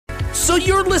So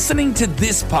you're listening to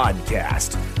this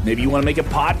podcast. Maybe you want to make a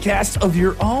podcast of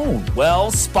your own.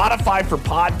 Well, Spotify for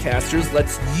Podcasters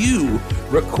lets you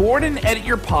record and edit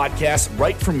your podcast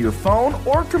right from your phone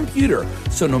or computer.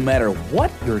 So no matter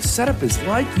what your setup is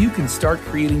like, you can start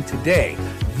creating today.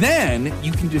 Then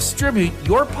you can distribute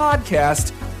your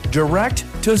podcast direct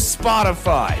to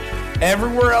Spotify.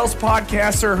 Everywhere else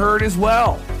podcasts are heard as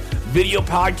well. Video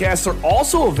podcasts are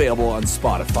also available on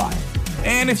Spotify.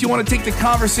 And if you want to take the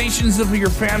conversations of your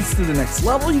fans to the next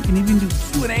level, you can even do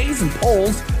Q&As and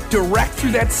polls direct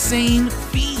through that same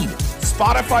feed.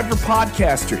 Spotify for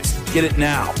Podcasters. Get it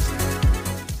now.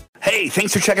 Hey,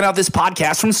 thanks for checking out this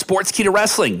podcast from Sports Key to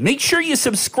Wrestling. Make sure you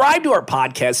subscribe to our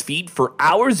podcast feed for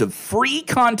hours of free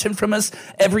content from us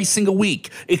every single week.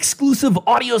 Exclusive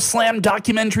audio slam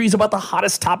documentaries about the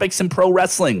hottest topics in pro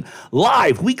wrestling.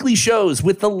 Live weekly shows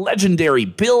with the legendary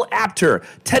Bill Apter,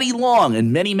 Teddy Long,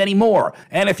 and many, many more.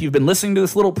 And if you've been listening to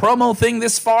this little promo thing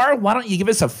this far, why don't you give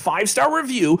us a 5-star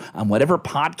review on whatever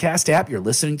podcast app you're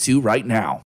listening to right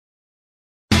now.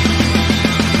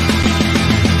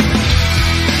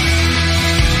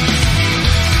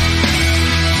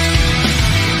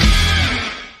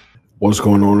 What's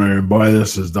going on, everybody?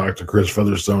 This is Dr. Chris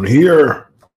Featherstone here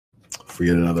for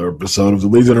yet another episode of the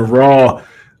Legion of Raw.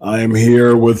 I am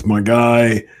here with my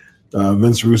guy,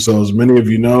 Vince Russo. As many of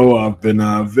you know, I've been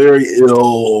very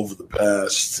ill over the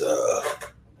past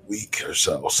week or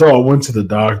so. So I went to the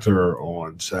doctor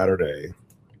on Saturday,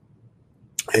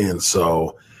 and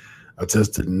so I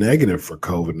tested negative for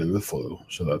COVID and the flu,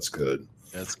 so that's good.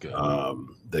 That's good.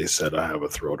 They said I have a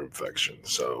throat infection,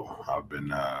 so I've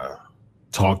been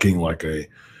talking like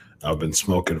I've been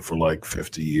smoking for like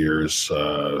 50 years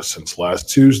since last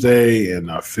Tuesday,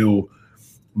 and I feel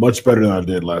much better than I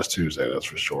did last Tuesday, that's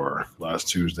for sure. Last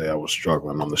Tuesday I was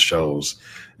struggling on the shows,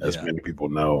 as many people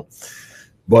know.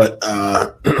 But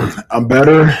I'm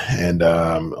better, and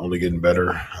I'm only getting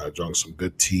better. I drank some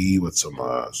good tea with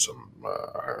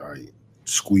I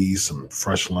squeezed some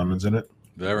fresh lemons in it.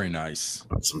 Very nice.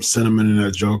 Some cinnamon in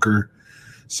that joker,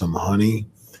 some honey,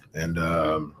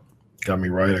 and got me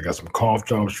right. I got some cough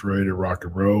drops ready to rock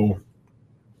and roll.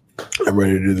 I'm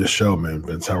ready to do this show, man.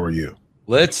 Vince, how are you?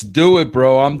 Let's do it,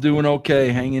 bro. I'm doing okay.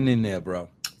 Hanging in there, bro.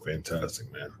 Fantastic,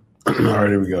 man. All right,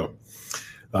 here we go.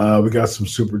 We got some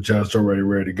super chats already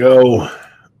ready to go.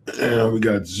 And we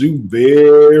got Zoo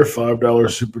Bear,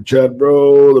 $5 super chat,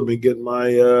 bro. Let me get my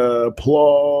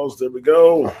applause. There we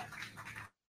go.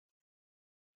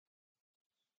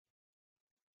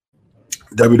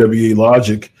 WWE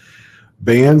Logic.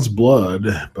 Bans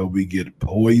blood, but we get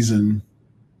poison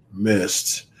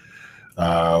mist,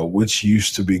 which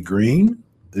used to be green.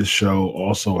 This show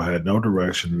also had no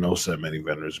direction, no set main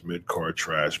eventers, mid-card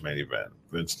trash main event.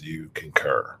 Vince, do you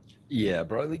concur? Yeah,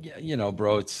 bro. You know,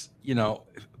 bro, it's, you know,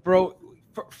 bro,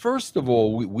 first of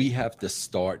all, we have to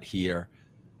start here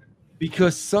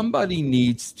because somebody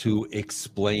needs to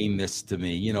explain this to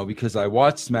me, you know, because I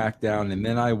watched SmackDown and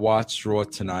then I watched Raw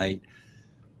tonight.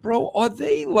 Bro, are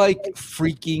they like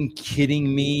freaking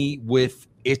kidding me with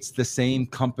it's the same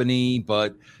company,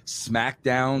 but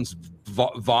SmackDown's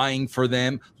vying for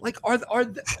them? Like,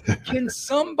 can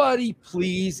somebody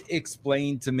please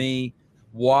explain to me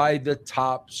why the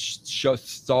top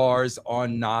stars are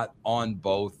not on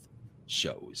both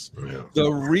shows? Yeah. The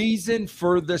reason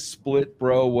for the split,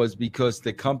 bro, was because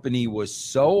the company was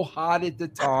so hot at the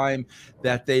time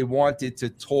that they wanted to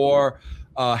tour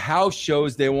house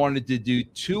shows. They wanted to do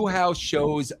 2 house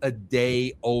shows a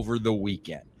day over the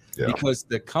weekend because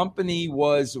the company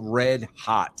was red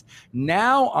hot.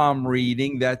 Now I'm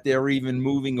reading that they're even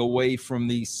moving away from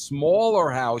these smaller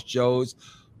house shows.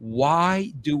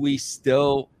 Why do we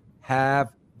still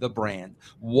have the brand?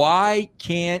 Why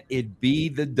can't it be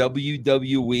the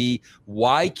WWE?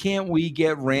 Why can't we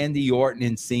get Randy Orton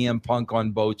and CM Punk on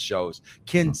both shows?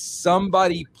 Can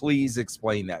somebody please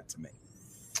explain that to me?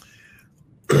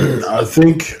 I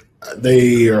think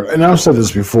they are, and I've said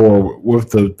this before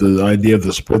with the idea of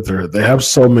the split there, they have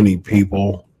so many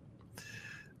people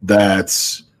that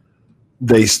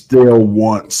they still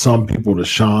want some people to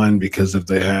shine, because if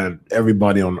they had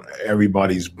everybody on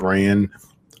everybody's brand,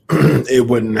 it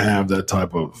wouldn't have that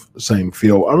type of same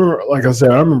feel. I remember, like I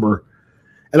said,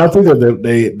 and I think that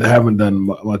they haven't done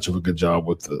much of a good job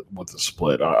with the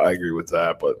split. I agree with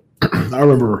that, but I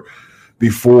remember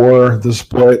before the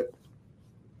split,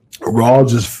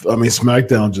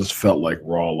 SmackDown just felt like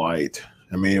Raw Light.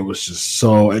 I mean, it was just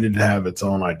so, it didn't have its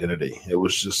own identity. It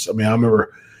was just, I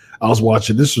remember I was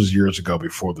watching, this was years ago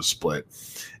before the split,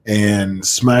 and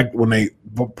when they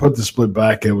put the split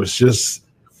back, it was just,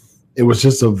 it was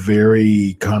just a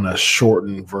very kind of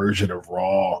shortened version of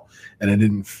Raw, and it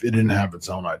didn't have its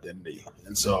own identity,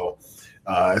 and so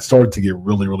it started to get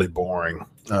really, really boring.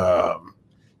 Bro,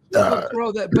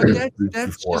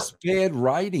 that's just bad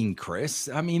writing, Chris.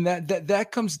 I mean, that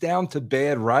comes down to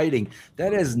bad writing.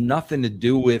 That has nothing to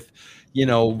do with,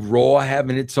 Raw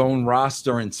having its own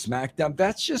roster and SmackDown.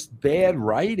 That's just bad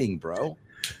writing, bro.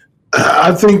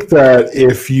 I think that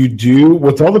if you do,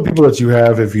 with all the people that you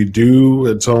have, if you do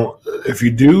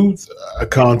a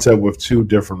concept with two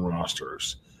different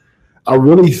rosters, I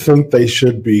really think they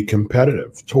should be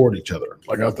competitive toward each other.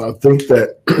 Like I think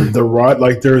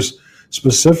that there's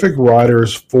specific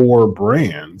writers for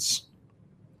brands,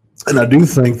 and I do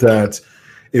think that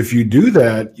if you do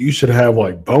that, you should have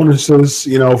like bonuses,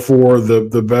 for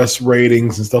the best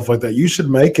ratings and stuff like that. You should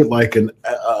make it like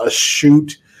a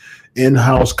shoot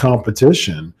in-house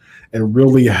competition and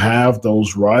really have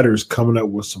those writers coming up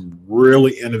with some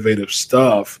really innovative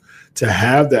stuff to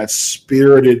have that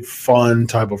spirited, fun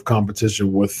type of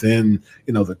competition within,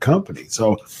 the company.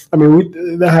 So, I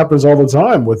mean, that happens all the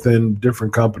time within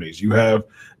different companies. You have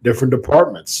different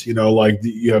departments, you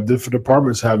have different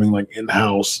departments having like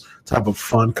in-house type of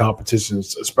fun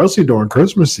competitions, especially during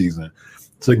Christmas season,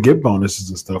 to get bonuses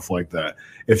and stuff like that.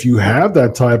 If you have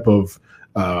that type of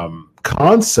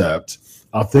concept,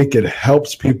 I think it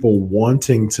helps people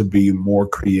wanting to be more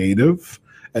creative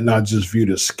and not just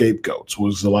viewed as scapegoats,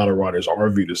 which a lot of writers are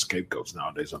viewed as scapegoats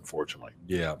nowadays, unfortunately.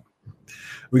 Yeah.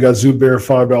 We got Zubair,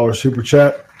 $5 super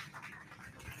chat.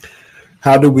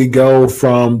 How do we go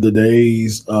from the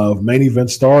days of main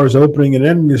event stars opening and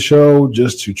ending the show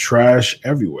just to trash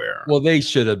everywhere? Well, they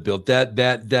should have built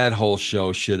that whole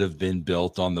show should have been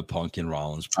built on the Punk and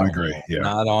Rollins promo, I agree. Yeah.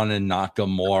 Not on a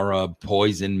Nakamura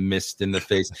poison mist in the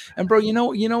face. And bro,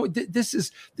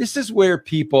 this is where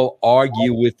people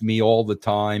argue with me all the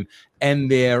time,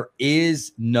 and there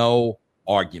is no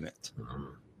argument.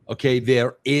 Okay,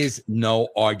 there is no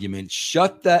argument.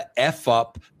 Shut the F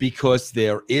up, because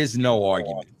there is no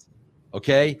argument.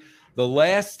 Okay? The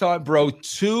last time, bro,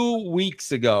 2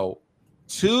 weeks ago,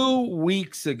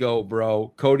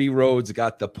 bro, Cody Rhodes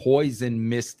got the poison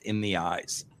mist in the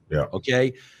eyes. Yeah.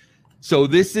 Okay? So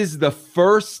this is the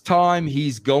first time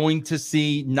he's going to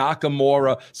see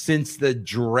Nakamura since the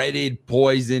dreaded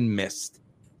poison mist.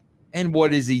 And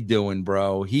what is he doing,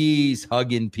 bro? He's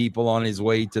hugging people on his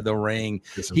way to the ring.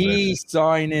 He's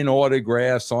signing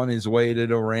autographs on his way to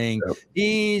the ring. Yep.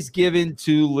 He's giving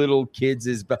 2 little kids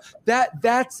his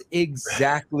that's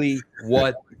exactly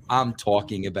what I'm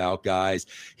talking about, guys.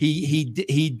 He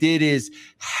did his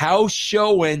house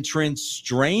show entrance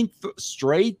straight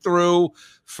through,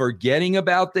 forgetting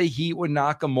about the heat with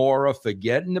Nakamura,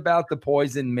 forgetting about the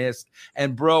poison mist.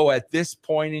 And bro, at this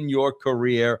point in your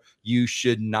career, you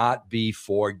should not be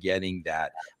forgetting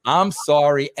that. I'm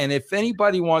sorry. And if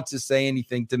anybody wants to say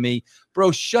anything to me,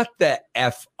 bro, shut the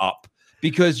F up,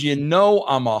 because I'm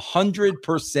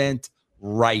 100%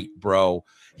 right, bro.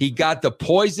 He got the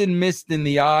poison mist in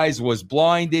the eyes, was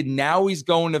blinded. Now he's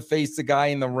going to face the guy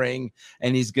in the ring,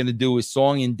 and he's going to do his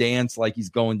song and dance like he's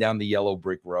going down the yellow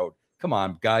brick road. Come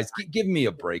on, guys, give me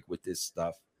a break with this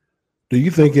stuff. Do you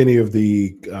think any of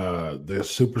the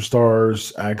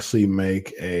superstars actually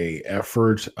make a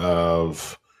effort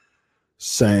of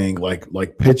saying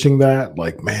like pitching that,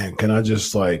 like, man, can I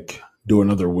just like do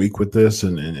another week with this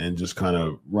and just kind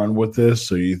of run with this?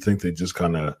 So you think they just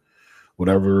kind of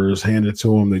whatever is handed to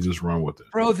them, they just run with it?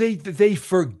 Bro, they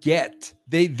forget.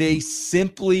 They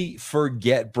simply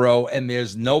forget, bro, and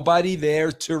there's nobody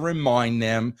there to remind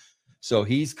them. So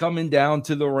he's coming down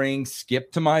to the ring,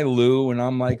 skip to my Lou, and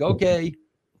I'm like, okay,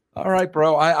 all right,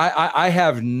 bro. I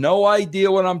have no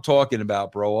idea what I'm talking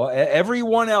about, bro.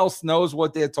 Everyone else knows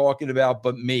what they're talking about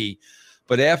but me.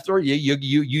 But after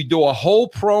you do a whole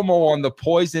promo on the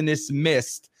poisonous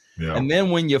mist, yeah. And then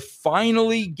when you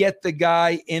finally get the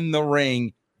guy in the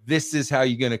ring, this is how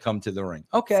you're going to come to the ring.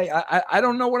 Okay, I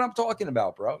don't know what I'm talking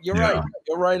about, bro. You're right.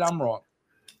 You're right. I'm wrong.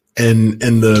 And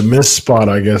the mist spot,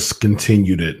 I guess,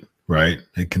 continued it. Right,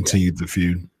 it continued the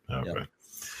feud. Okay. Yep.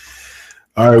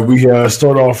 All right, we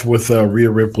start off with Rhea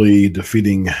Ripley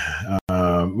defeating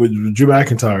with Drew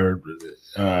McIntyre.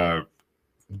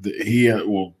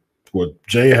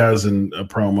 Jay has a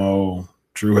promo.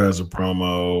 Drew has a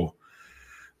promo.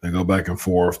 They go back and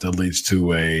forth. That leads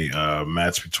to a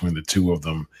match between the two of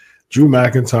them. Drew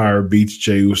McIntyre beats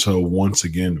Jey Uso once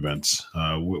again, Vince.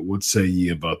 What say ye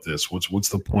about this? What's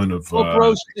the point of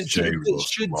bro,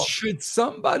 should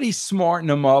somebody smarten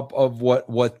him up of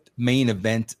what main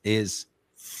event is?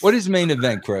 What is main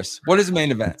event, Chris? What is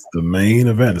main event? It's the main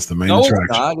event. It's the main attraction.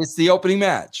 It's not. It's the opening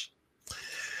match.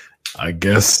 I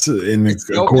guess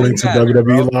according opening to match, WWE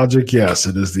bro. logic, yes,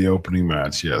 it is the opening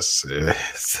match. Yes.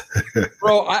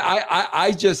 Bro,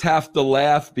 I just have to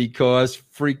laugh because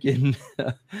freaking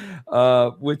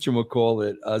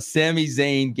whatchamacallit, Sami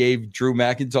Zayn gave Drew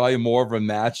McIntyre more of a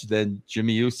match than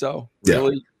Jimmy Uso.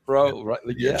 Really, bro? Right?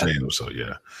 Yeah, Jey Uso,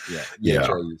 yeah. Jey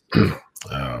Uso.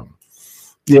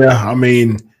 Yeah, I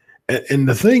mean, and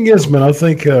the thing is, man, I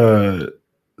think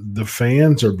the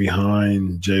fans are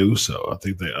behind Jey Uso. I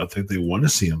think they want to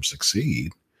see him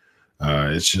succeed.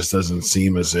 It just doesn't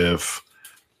seem as if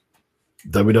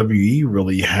WWE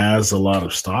really has a lot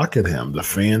of stock in him. The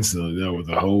fans, with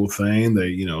the whole thing,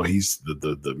 he's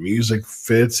the music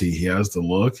fits. He has the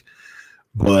look,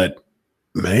 but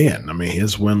man, I mean,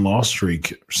 his win-loss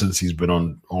streak since he's been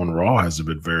on Raw has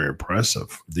been very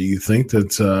impressive. Do you think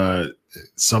that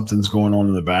something's going on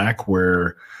in the back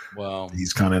where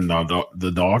he's kind of in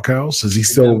the doghouse? Is he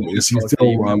still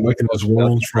licking his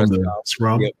wounds from the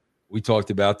scrum? Yep. We talked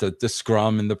about the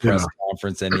scrum in the press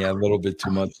conference, and he had a little bit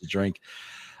too much to drink.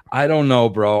 I don't know,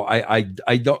 bro. I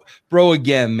don't, bro.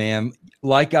 Again, man,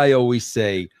 like I always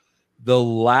say, the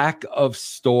lack of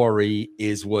story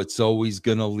is what's always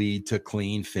going to lead to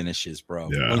clean finishes, bro.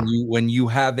 Yeah. When you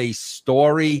have a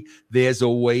story, there's a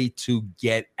way to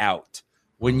get out.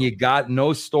 When you got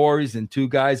no stories and two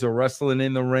guys are wrestling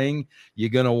in the ring,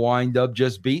 you're going to wind up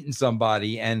just beating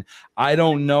somebody. And I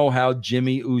don't know how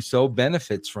Jimmy Uso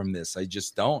benefits from this. I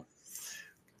just don't.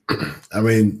 I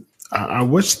mean, I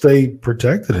wish they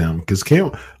protected him because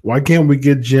why can't we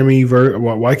get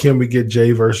why can't we get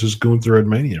Jay versus Gunther at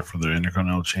Mania for the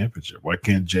Intercontinental Championship? Why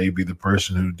can't Jay be the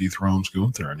person who dethrones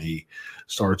Gunther and he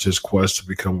starts his quest to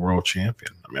become world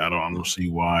champion? I mean, I don't see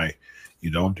why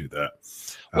you don't do that.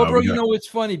 Well, bro, you know, it's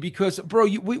funny because, bro,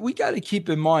 we got to keep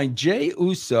in mind, Jey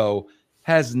Uso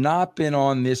has not been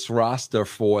on this roster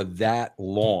for that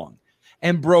long.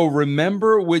 And, bro,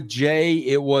 remember with Jay,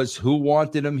 it was who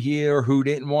wanted him here, who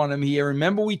didn't want him here.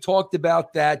 Remember we talked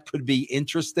about that could be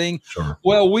interesting? Sure.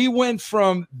 Well, we went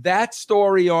from that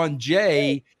story on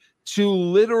Jay to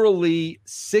literally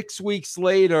 6 weeks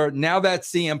later, now that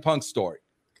CM Punk story.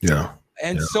 Yeah.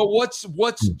 And so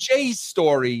what's Jay's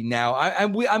story now?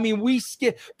 We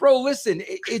skip, bro. Listen,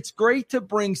 it's great to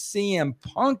bring CM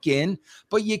Punk in,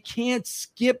 but you can't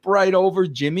skip right over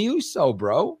Jimmy Uso,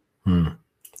 bro.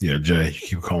 Yeah, Jay. You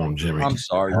keep calling him Jimmy. I'm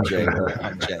sorry, Jay.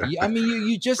 I'm Jay. I mean,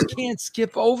 you just can't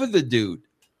skip over the dude.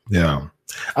 Yeah,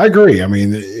 I agree. I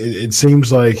mean, it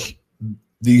seems like.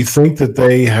 Do you think that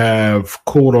they have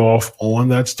cooled off on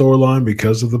that storyline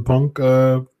because of the Punk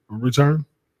return,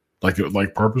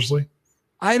 like purposely?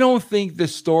 I don't think the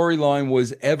storyline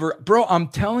was ever, bro. I'm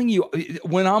telling you,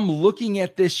 when I'm looking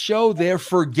at this show, they're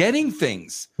forgetting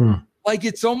things. Like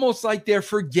it's almost like they're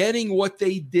forgetting what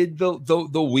they did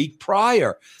the week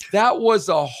prior. That was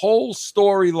a whole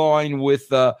storyline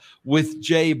with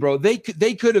Jay, bro. They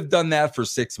could have done that for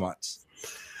 6 months.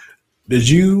 Did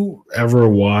you ever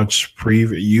watch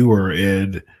you or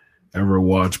Ed ever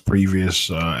watch previous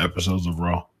episodes of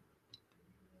Raw?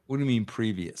 What do you mean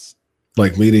previous?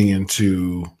 Like leading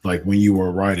into like when you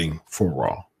were writing for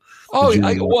Raw. Oh,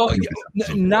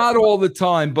 not all the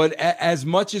time, but as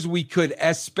much as we could,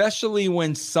 especially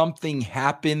when something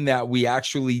happened that we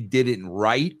actually didn't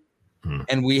write,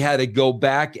 and we had to go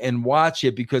back and watch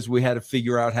it because we had to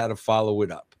figure out how to follow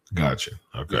it up. Gotcha.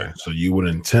 Okay, yeah. So you would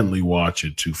intently watch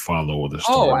it to follow the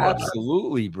story. Oh,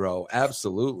 absolutely, bro.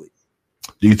 Absolutely.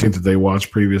 Do you think that they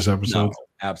watched previous episodes? No,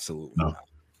 absolutely. No.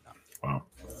 Wow.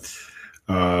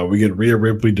 We get Rhea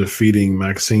Ripley defeating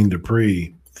Maxine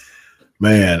Dupree.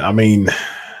 Man, I mean,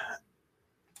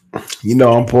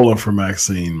 I'm pulling for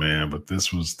Maxine, man, but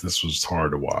this was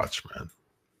hard to watch, man.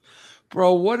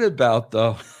 Bro, what about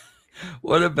though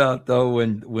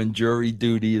when jury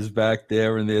duty is back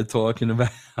there and they're talking about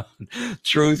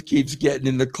Truth keeps getting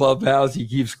in the clubhouse, he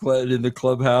keeps getting in the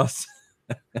clubhouse,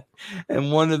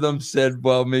 and one of them said,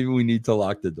 "Well, maybe we need to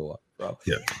lock the door." Bro.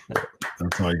 Yeah,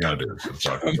 that's all you gotta do.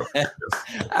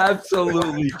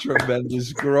 Absolutely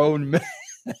tremendous. Grown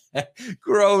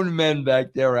men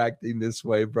back there acting this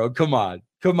way, bro. Come on,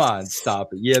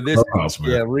 stop it. Yeah,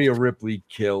 Rhea Ripley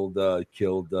killed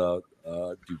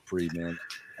Dupree, man.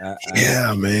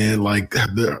 Man, like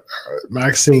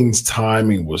Maxine's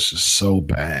timing was just so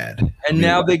bad. And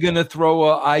now they're gonna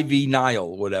throw Ivy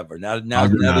Nile, whatever. Now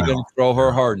they're gonna throw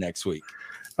her next week.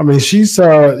 I mean, she's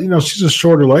she's a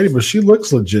shorter lady, but she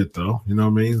looks legit though. You know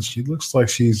what I mean? She looks like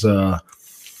she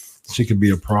could be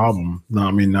a problem. No,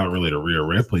 I mean, not really to Rhea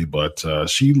Ripley, but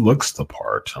she looks the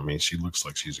part. I mean, she looks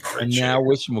like she's a great. And now,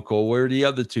 whatchamacall, where are the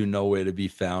other two nowhere to be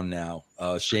found now?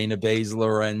 Shayna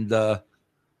Baszler and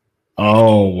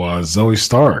Oh, Zoe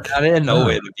Stark. I didn't know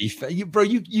it to be bro.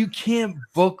 You can't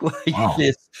book like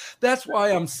this. That's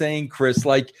why I'm saying, Chris,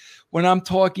 like when I'm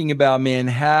talking about, man,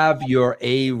 have your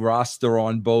A roster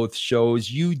on both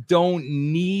shows. You don't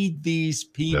need these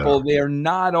people. They're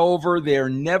not over. They're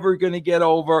never going to get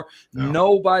over.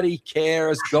 Nobody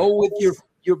cares. Go with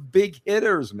your big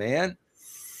hitters, man.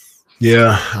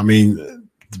 Yeah, I mean,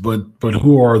 but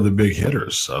who are the big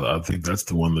hitters? I think that's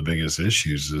one of the biggest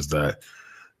issues is that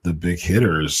the big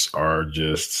hitters are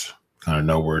just kind of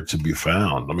nowhere to be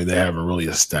found. I mean, they haven't really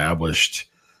established,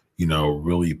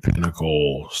 really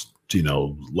pinnacle,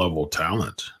 level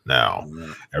talent now.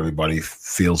 Mm-hmm. Everybody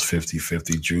feels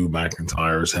 50-50. Drew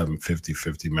McIntyre is having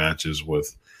 50-50 matches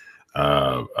with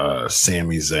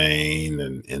Sami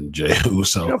Zayn and Jey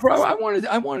Uso. Bro, I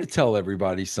want to tell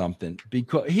everybody something,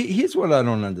 because here's what I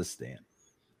don't understand.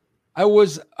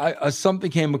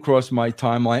 Something came across my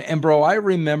timeline, and bro, I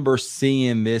remember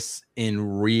seeing this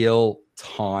in real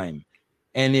time,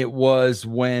 and it was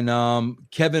when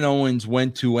Kevin Owens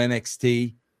went to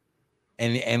NXT,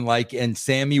 and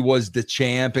Sammy was the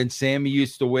champ, and Sammy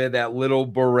used to wear that little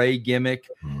beret gimmick.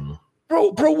 Mm.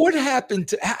 Bro, what happened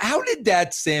to? How did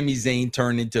that Sami Zayn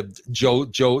turn into Joe's?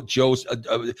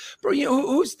 Bro,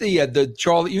 who's the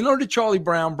Charlie? The Charlie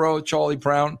Brown, bro, Charlie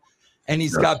Brown. And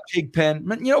he's got Pigpen,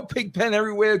 Pigpen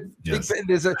everywhere. Yes. Pigpen.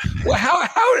 There's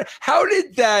how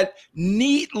did that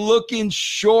neat looking,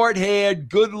 short haired,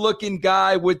 good looking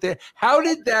guy how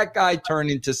did that guy turn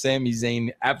into Sami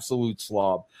Zayn? Absolute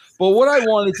slob. But what I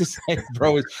wanted to say,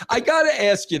 bro, is I got to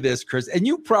ask you this, Chris, and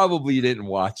you probably didn't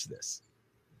watch this.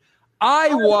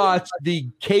 I watched the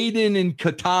Caden and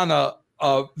Katana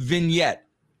vignette.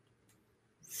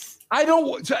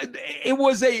 It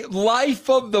was a life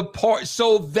of the part.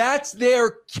 So that's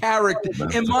their character.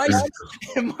 Am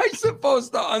I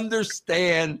supposed to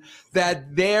understand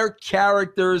that their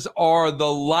characters are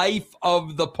the life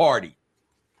of the party?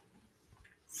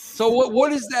 So what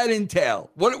does that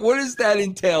entail? What does that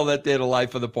entail that they're the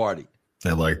life of the party?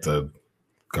 They like to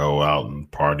go out and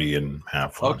party and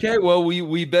have fun. Okay, well,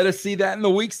 we better see that in the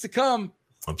weeks to come.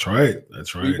 That's right.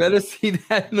 We better see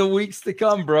that in the weeks to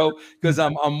come, bro, because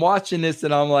I'm watching this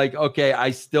and I'm like, okay,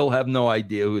 I still have no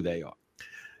idea who they are.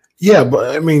 Yeah,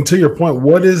 but I mean, to your point,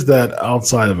 what is that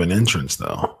outside of an entrance,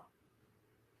 though?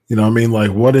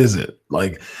 Like, what is it?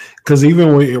 Like, because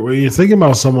even when you're thinking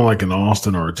about someone like an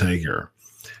Austin or a Taker,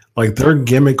 like their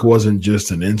gimmick wasn't just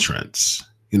an entrance.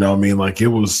 Like it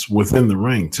was within the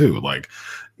ring too. Like,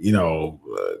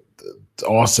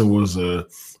 Austin was a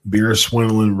beer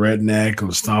swindling redneck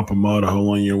who stomp a mud, a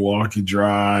hole in your walk you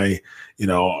dry.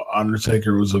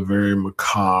 Undertaker was a very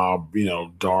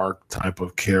macabre, dark type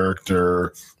of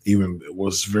character. Even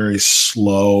was very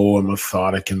slow and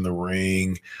methodic in the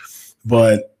ring.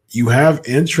 But you have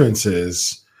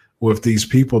entrances with these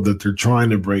people that they're trying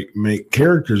to make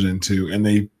characters into, and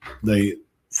they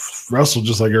wrestle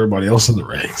just like everybody else in the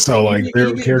ring. So like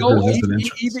their characters is an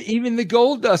entrance. Even the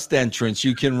Goldust entrance,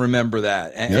 you can remember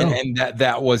that. And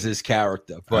that was his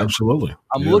character. But absolutely.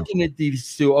 I'm looking at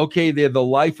these two. Okay, they're the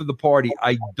life of the party.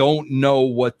 I don't know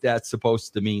what that's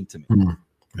supposed to mean to me.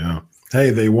 Yeah. Hey,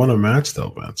 they won a match though,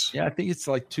 Vince. Yeah, I think it's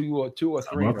like two or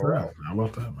three. How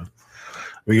about that, man?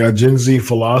 We got Gen Z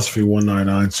Philosophy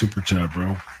 199 super chat,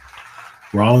 bro.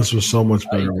 Rollins was so much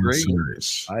better in the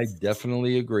series. I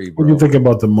definitely agree, bro. What do you think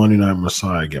about the Monday Night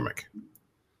Messiah gimmick?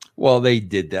 Well, they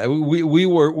did that. We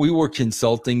were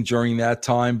consulting during that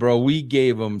time, bro. We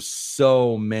gave them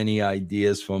so many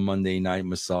ideas for Monday Night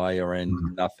Messiah and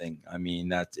nothing. I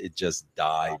mean, it just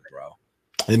died, bro.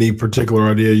 Any particular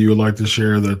idea you would like to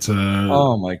share that?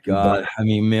 Oh my God! I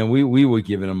mean, man, we were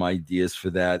giving them ideas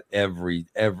for that every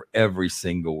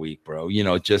single week, bro.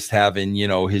 Just having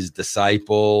his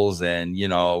disciples, and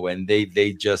and they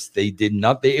did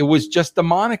nothing. It was just a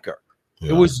moniker.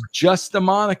 Yeah. It was just a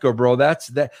moniker, bro. That's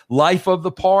the life of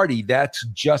the party. That's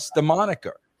just a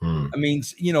moniker. I mean,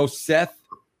 Seth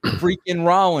freaking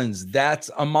Rollins, that's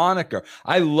a moniker.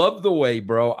 I love the way,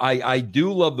 bro. I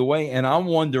do love the way, and I'm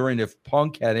wondering if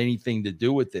Punk had anything to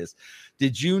do with this.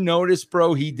 Did you notice,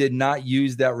 bro, he did not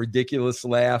use that ridiculous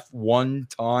laugh one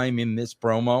time in this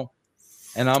promo?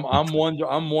 And I'm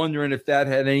wondering if that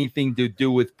had anything to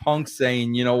do with Punk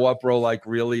saying, you know what, bro, like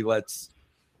really let's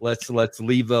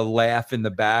leave the laugh in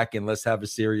the back and let's have a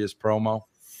serious promo.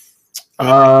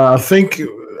 I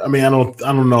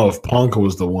don't know if Punk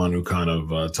was the one who kind of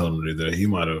told him to do that. He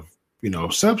might have,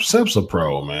 Sep's a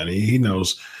pro, man. He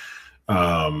knows,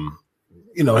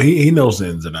 he knows the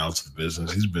ins and outs of the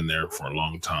business. He's been there for a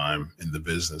long time in the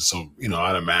business. So,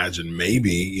 I'd imagine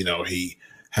maybe, he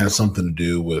has something to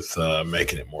do with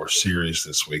making it more serious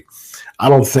this week. I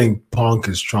don't think Punk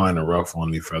is trying to ruffle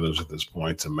any feathers at this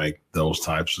point to make those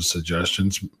types of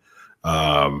suggestions.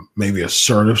 Maybe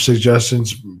assertive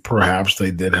suggestions. Perhaps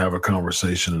they did have a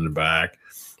conversation in the back.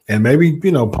 And maybe,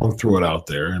 Punk threw it out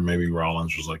there, and maybe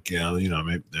Rollins was like, yeah,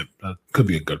 maybe that could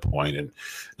be a good point and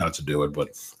not to do it. But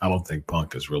I don't think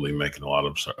Punk is really making a lot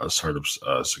of assertive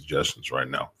suggestions right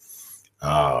now.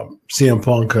 CM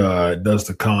Punk does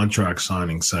the contract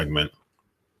signing segment,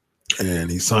 and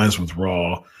he signs with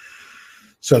Raw.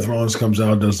 Seth Rollins comes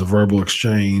out, does the verbal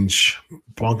exchange.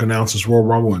 Punk announces Royal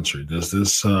Rumble entry. Does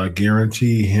this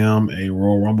guarantee him a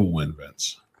Royal Rumble win,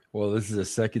 Vince? Well, this is the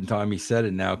second time he said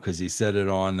it now because he said it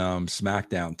on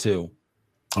SmackDown too.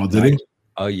 Oh, did he?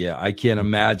 Oh, yeah. I can't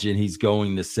imagine he's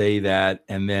going to say that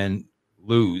and then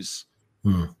lose.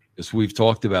 Because we've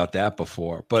talked about that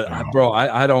before. But, bro,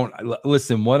 I don't –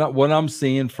 listen, what I'm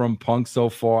seeing from Punk so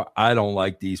far, I don't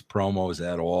like these promos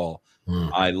at all.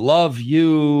 I love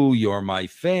you. You're my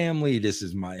family. This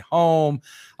is my home.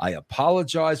 I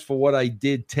apologize for what I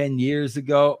did 10 years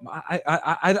ago.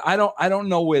 I don't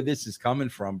know where this is coming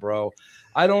from, bro.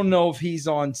 I don't know if he's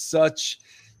on such,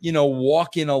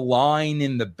 walking a line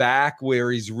in the back where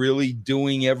he's really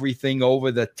doing everything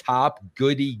over the top,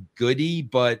 goody,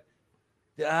 but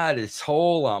this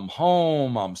whole I'm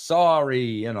home, I'm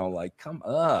sorry, come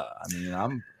on. I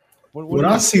mean, when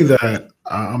I see that,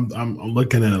 I'm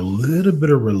looking at a little bit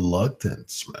of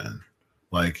reluctance, man.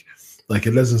 Like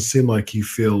it doesn't seem like he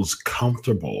feels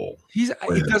comfortable.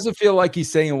 It doesn't feel like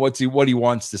he's saying what he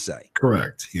wants to say.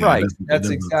 Correct. Yeah, right. That's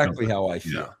exactly how I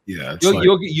feel. Yeah.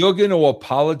 You're going to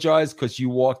apologize because you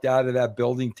walked out of that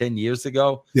building 10 years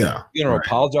ago. Yeah. You're going to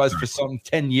apologize for something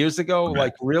 10 years ago. Right.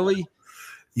 Like, really?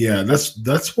 Yeah.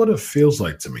 That's what it feels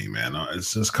like to me, man.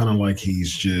 It's just kind of like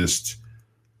he's just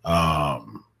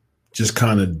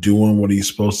kind of doing what he's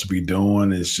supposed to be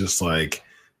doing. It's just like,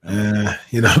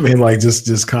 you know what I mean? Like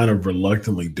just kind of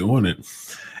reluctantly doing it.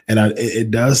 And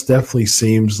it does definitely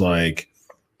seems like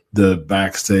the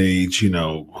backstage,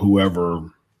 whoever,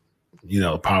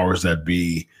 powers that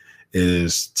be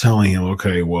is telling him,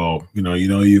 okay, well,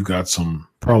 you've got some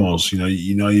promos,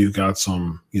 you've got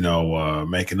some,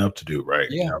 making up to do, right?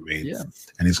 Yeah. You know what I mean? Yeah.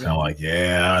 And he's kind of like,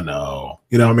 yeah, I know.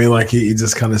 You know what I mean? Like he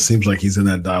just kind of seems like he's in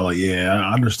that dialogue. Yeah,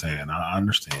 I understand.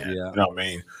 Yeah. You know what I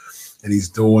mean? And he's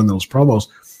doing those promos.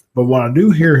 But when I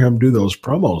do hear him do those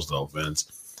promos, though,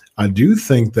 Vince, I do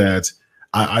think that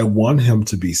I want him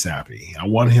to be sappy. I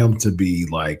want him to be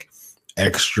like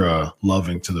extra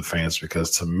loving to the fans,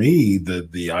 because to me,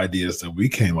 the ideas that we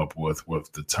came up with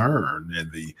the turn and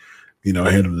the,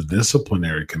 head of the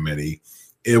disciplinary committee,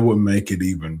 it would make it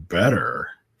even better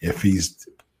if he's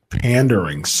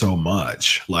pandering so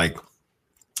much, like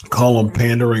call him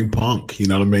pandering Punk, you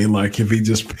know what I mean? Like if he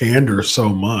just panders so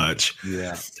much,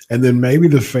 yeah, and then maybe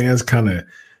the fans kind of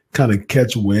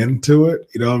catch wind to it,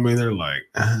 you know what I mean? They're like,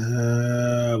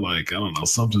 I don't know,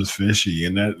 something's fishy,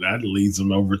 and that leads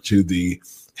them over to the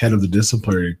head of the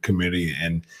disciplinary committee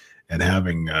and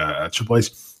having Triple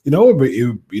H. It would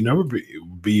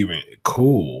be even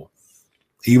cool,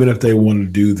 even if they want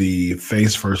to do the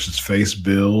face versus face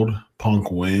build.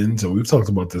 Punk wins, and we've talked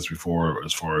about this before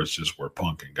as far as just where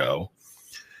Punk can go.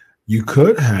 You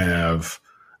could have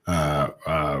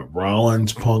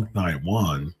Rollins Punk night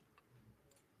one,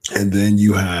 and then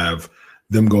you have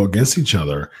them go against each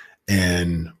other,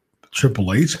 and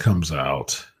Triple H comes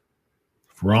out.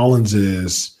 Rollins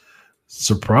is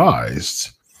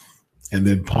surprised, and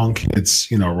then Punk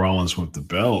hits Rollins with the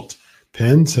belt,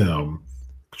 pins him.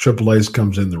 Triple H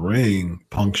comes in the ring.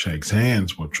 Punk shakes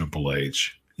hands with Triple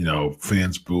H.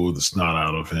 Fans boo the snot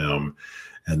out of him,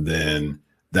 and then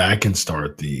that can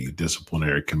start the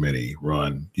disciplinary committee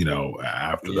run,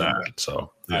 after that.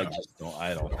 So yeah.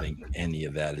 I don't think any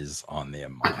of that is on their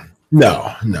mind.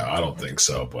 No, I don't think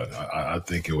so. But I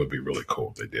think it would be really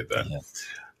cool if they did that.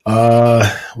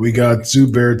 Yeah. We got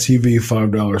Zubair TV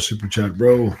 $5 super chat,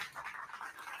 bro.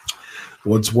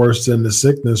 What's worse than the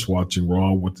sickness? Watching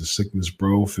Raw with the sickness,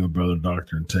 bro. Feel better,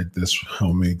 doctor, and take this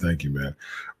on me. Thank you, man.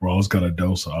 Raw's got a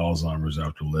dose of Alzheimer's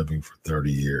after living for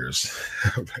 30 years.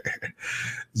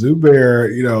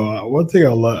 Zubair, one thing I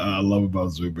love about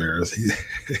Zubair is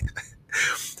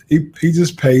he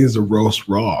just pays to roast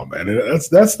Raw, man. And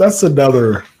that's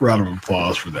another round of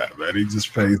applause for that, man. He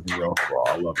just pays to roast Raw.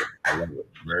 I love it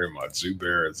very much.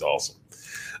 Zubair is awesome.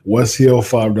 West Hill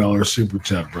 $5 super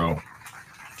chat, bro.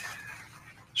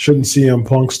 Shouldn't CM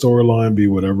Punk storyline be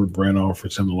whatever brand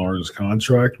offers him the largest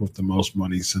contract with the most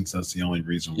money, since that's the only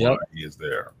reason why he is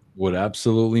there? Would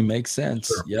absolutely make sense.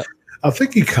 Sure. Yep. I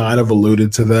think he kind of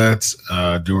alluded to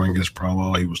that during his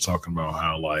promo. He was talking about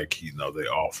how, like, they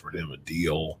offered him a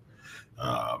deal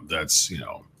that's,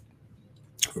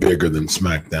 bigger than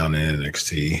SmackDown and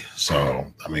NXT.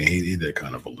 So, I mean, he did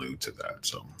kind of allude to that.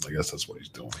 So, I guess that's what he's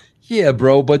doing. Yeah,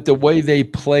 bro. But the way they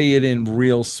play it in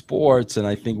real sports, and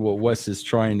I think what Wes is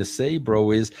trying to say,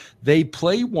 bro, is they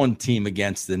play one team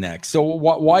against the next. So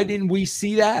why didn't we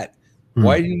see that?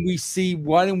 Why didn't we see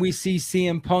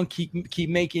CM Punk keep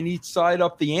making each side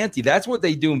up the ante? That's what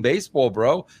they do in baseball,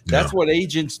 bro. That's what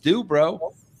agents do,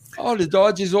 bro. Oh, the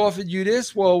Dodgers offered you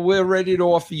this. Well, we're ready to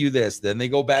offer you this. Then they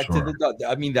go back to the Dodgers.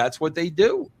 I mean, that's what they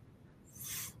do.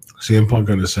 CM Punk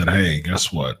could have said, hey,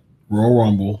 guess what? Royal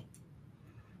Rumble,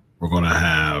 we're going to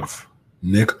have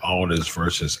Nick Aldis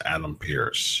versus Adam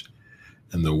Pearce.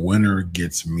 And the winner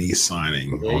gets me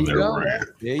signing on their brand.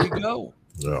 There you go.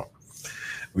 Yeah.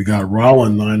 We got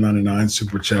Rollin 999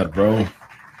 super chat, bro.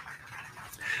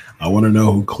 I want to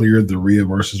know who cleared the Rhea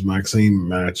versus Maxine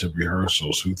match of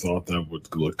rehearsals. Who thought that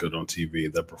would look good on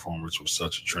TV? That performance was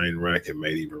such a train wreck. It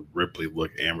made even Ripley look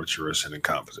amateurish and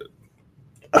incompetent.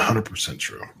 100%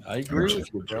 true. I agree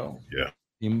with you, bro. Yeah.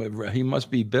 He must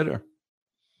be bitter.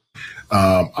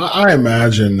 I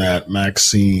imagine that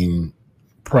Maxine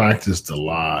practiced a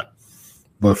lot,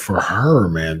 but for her,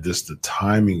 man, the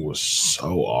timing was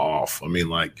so off. I mean,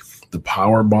 like the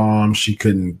power bomb, she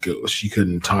couldn't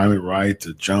time it right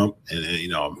to jump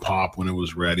and pop when it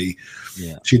was ready.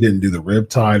 Yeah, she didn't do the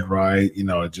riptide right.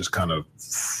 It just kind of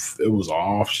it was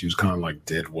off. She was kind of like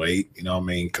dead weight. You know what I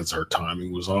mean? Because her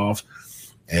timing was off.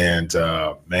 And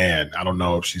man, I don't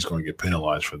know if she's going to get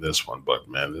penalized for this one, but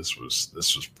man, this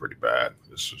was pretty bad.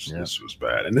 This was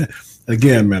bad. And then,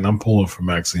 again, man, I'm pulling for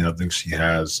Maxine. I think she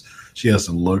has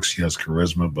the look, she has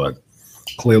charisma, but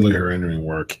clearly her in-ring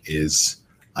work is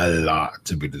a lot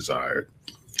to be desired.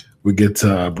 We get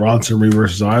Bronson Reed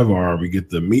versus Ivar. We get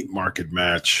the meat market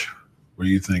match. What do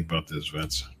you think about this,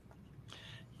 Vince?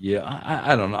 Yeah,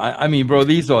 I don't know. I mean, bro,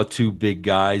 these are two big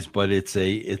guys, but it's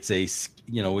a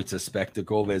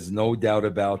spectacle. There's no doubt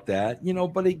about that.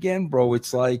 But again, bro,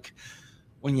 it's like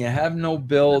when you have no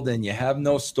build and you have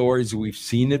no stories. We've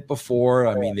seen it before.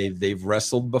 I mean, they've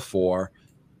wrestled before.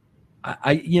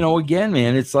 Again,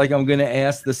 man, it's like I'm going to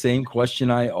ask the same question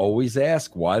I always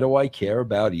ask. Why do I care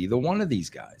about either one of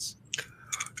these guys?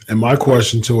 And my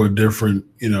question to a different,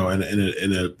 in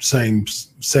a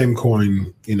same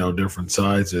coin, different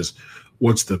sides is,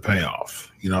 what's the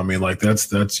payoff? I mean, like that's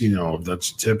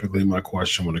typically my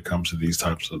question when it comes to these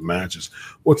types of matches.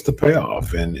 What's the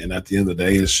payoff? And at the end of the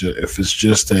day, if it's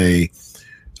just a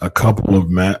couple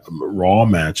of Raw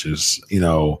matches,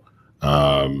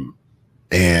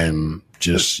 and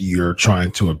just you're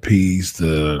trying to appease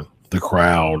the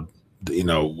crowd,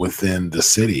 within the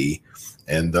city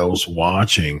and those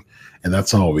watching, and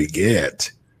that's all we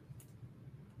get.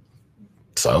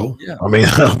 So, yeah. I mean,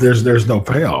 there's no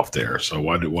payoff there. So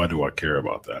why do I care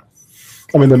about that?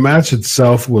 I mean, the match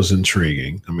itself was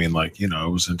intriguing. I mean, like, it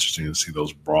was interesting to see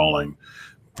those brawling,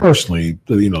 personally,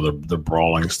 the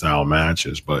brawling style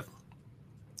matches. But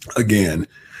again,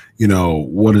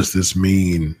 what does this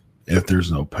mean if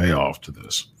there's no payoff to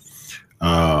this?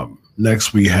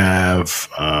 Next, we have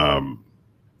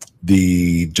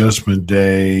the Judgment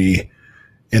Day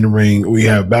in ring. We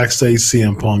have backstage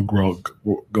CM Punk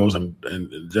goes in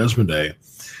Judgment Day.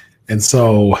 And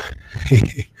so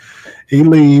he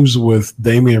leaves with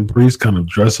Damian Priest kind of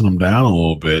dressing him down a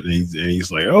little bit. And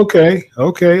he's like, okay.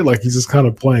 Like he's just kind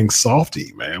of playing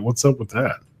softy, man. What's up with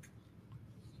that?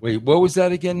 Wait, what was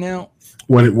that again now?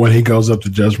 When he goes up to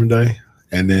Judgment Day.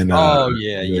 And then,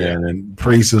 yeah. And then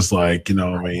Priest is like, I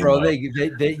mean, bro,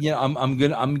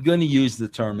 I'm gonna use the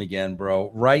term again, bro.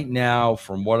 Right now,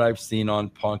 from what I've seen on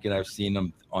Punk, and I've seen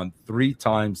him on 3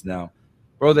 times now,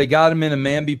 bro. They got him in a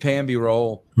mamby-pamby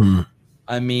role.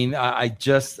 I mean,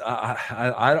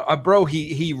 bro,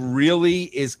 he really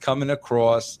is coming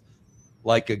across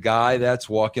like a guy that's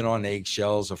walking on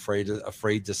eggshells, afraid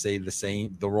to say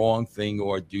the wrong thing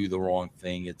or do the wrong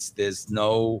thing.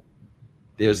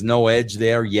 There's no edge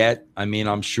there yet. I mean,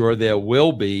 I'm sure there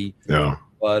will be. Yeah.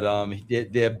 But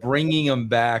they're bringing him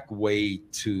back way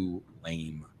too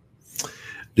lame.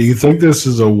 Do you think this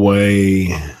is a way?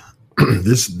 Do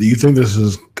you think this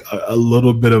is a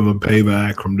little bit of a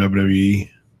payback from WWE?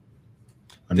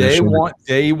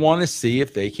 They want to see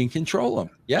if they can control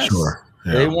him. Yes. Sure.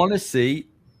 Yeah. They want to see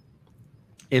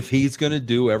if he's going to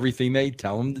do everything they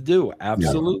tell him to do.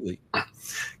 Absolutely.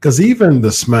 Because even the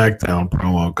SmackDown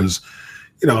promo, because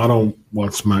I don't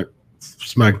watch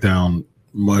SmackDown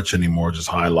much anymore, just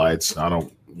highlights. I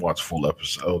don't watch full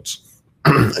episodes.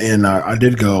 And I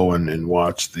did go and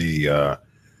watch the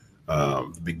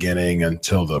beginning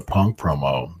until the Punk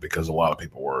promo because a lot of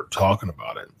people were talking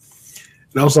about it.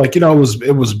 And I was like, it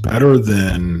was better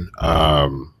than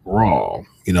Raw.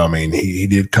 I mean, he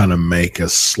did kind of make a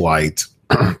slight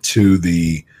to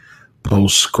the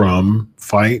post scrum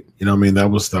fight. I mean, that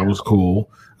was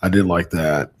cool. I did like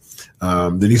that.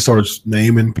 Then he starts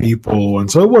naming people, and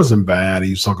so it wasn't bad.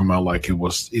 He was talking about like it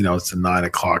was, it's a 9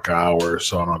 o'clock hour,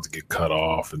 so I don't have to get cut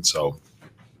off, and so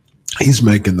he's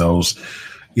making those,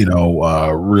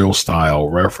 real style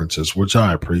references, which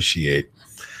I appreciate.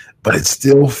 But it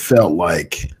still felt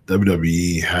like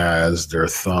WWE has their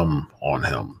thumb on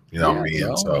him. What I mean?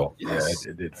 No, So yes.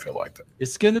 it did feel like that.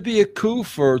 It's going to be a coup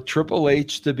for Triple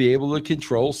H to be able to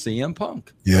control CM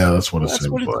Punk. Yeah, that's what That's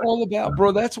what it's all about,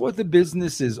 bro. That's what the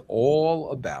business is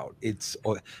all about.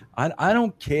 I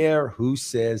don't care who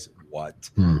says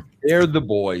what. They're the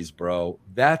boys, bro.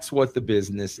 That's what the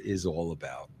business is all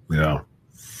about. Yeah.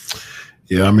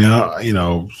 Yeah, I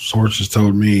mean, sources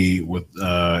told me with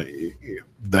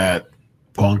that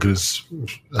Punk is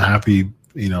happy,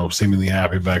 seemingly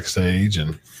happy backstage,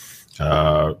 and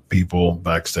people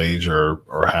backstage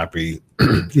are happy.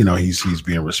 He's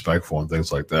being respectful and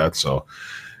things like that. So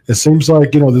it seems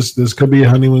like this could be a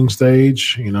honeymoon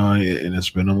stage, and it's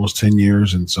been almost 10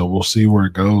 years, and so we'll see where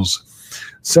it goes.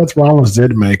 Seth Rollins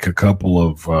did make a couple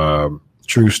of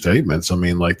true statements. I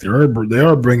mean, like they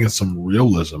are bringing some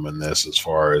realism in this, as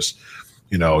far as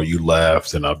you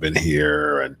left and I've been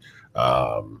here, and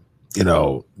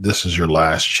this is your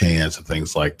last chance and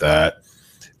things like that.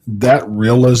 That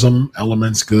realism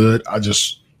element's good. I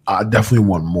definitely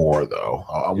want more, though.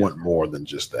 I want more than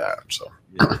just that. So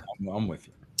yeah, I'm with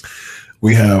you.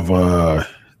 We have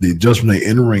the Judgment Day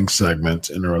in-ring segment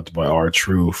interrupted by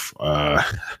R-Truth.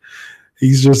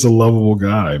 He's just a lovable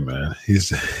guy, man.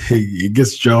 He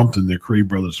gets jumped and the Creed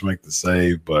brothers make the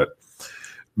save, but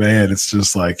man, it's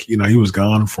just like, he was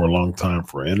gone for a long time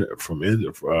from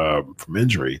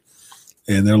injury,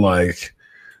 and they're like,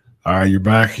 all right, you're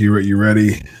back. You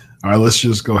ready? All right, let's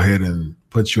just go ahead and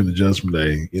put you in the Judgment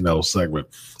Day, segment.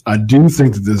 I do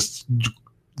think that this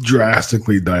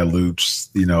drastically dilutes,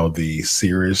 the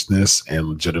seriousness and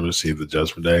legitimacy of the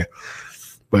Judgment Day,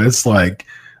 but it's like,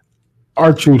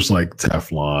 R-Truth's like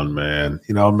Teflon, man.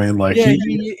 You know what I mean? Like, yeah,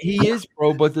 he is,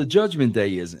 bro, but the Judgment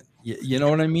Day isn't. You know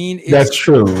what I mean? That's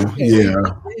true. Yeah.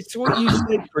 It's what you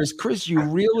said, Chris. Chris, you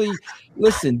really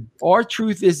listen.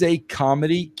 R-Truth is a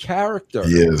comedy character.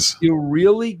 He is. You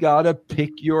really gotta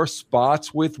pick your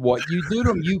spots with what you do to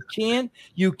him.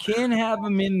 You can't have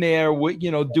him in there with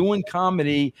doing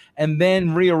comedy, and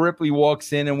then Rhea Ripley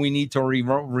walks in and we need to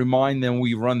remind them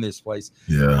we run this place.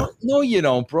 Yeah. No, you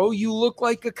don't, bro. You look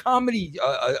like a comedy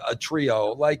a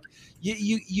trio. Like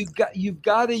you've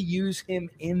got to use him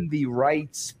in the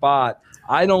right spot.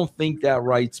 I don't think that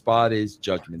right spot is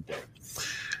Judgment Day.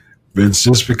 Vince,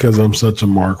 just because I'm such a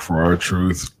mark for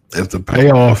R-Truth, if the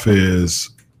payoff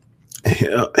is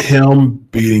him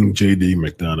beating JD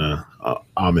McDonough,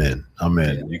 I'm in.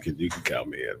 Yeah. You can count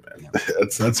me in, man. Yeah.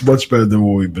 That's much better than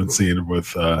what we've been seeing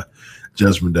with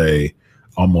Judgment Day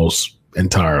almost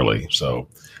entirely. So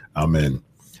I'm in.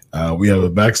 We have a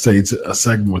backstage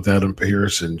segment with Adam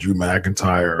Pearce and Drew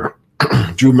McIntyre.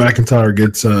 Drew McIntyre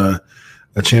gets a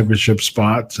championship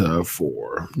spot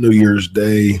for New Year's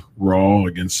Day Raw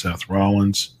against Seth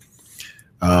Rollins.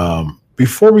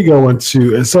 Before we go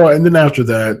into and then after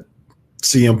that,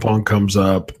 CM Punk comes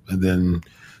up, and then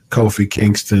Kofi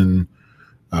Kingston,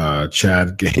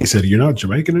 Chad. He said, "You're not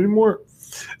Jamaican anymore."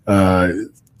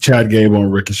 Chad Gable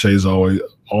and Ricochet's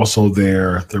also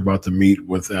there. They're about to meet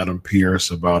with Adam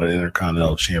Pearce about an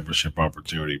Intercontinental Championship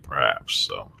opportunity, perhaps.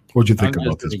 So, what'd you think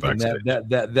about this backstage?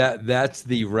 That's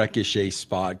the Ricochet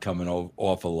spot coming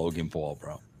off of Logan Paul,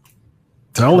 bro.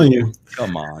 Telling you.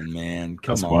 Come on, man.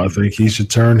 That's why I think he should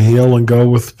turn heel and go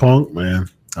with Punk, man.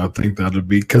 I think that'd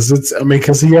be because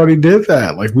he already did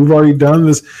that. Like, we've already done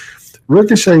this.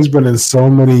 Ricochet's been in so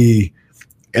many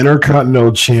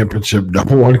Intercontinental Championship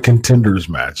 #1 contenders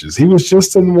matches. He was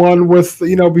just in one with,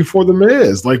 before The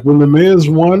Miz. Like, when The Miz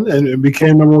won and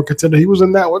became #1 contender, he was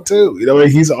in that one too.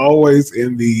 He's always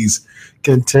in these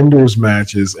contenders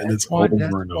matches, and it's over and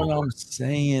over. That's what I'm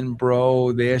saying,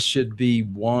 bro. There should be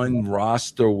one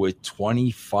roster with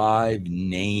 25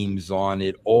 names on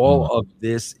it. All of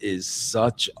this is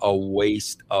such a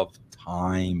waste of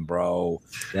time, bro.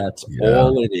 That's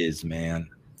all it is, man.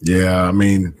 Yeah, I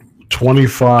mean,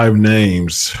 25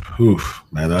 names. Oof,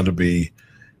 man, that'd be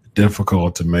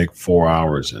difficult to make 4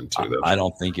 hours into. I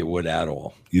don't think it would at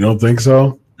all. You don't think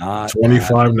so? Not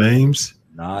 25 names.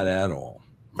 Not at all.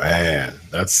 Man,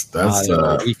 that's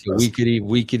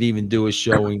we could even do a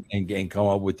show and come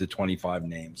up with the 25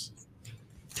 names.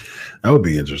 That would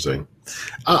be interesting.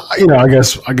 I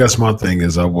guess my thing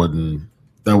is that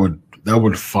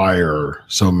would fire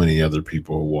so many other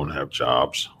people who won't have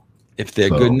jobs. If they're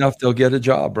good enough, they'll get a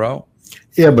job, bro.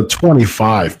 Yeah, but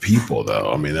 25 people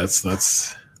though. I mean, that's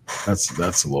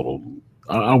a little.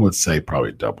 I would say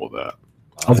probably double that.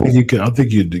 I think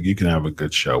you can have a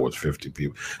good show with 50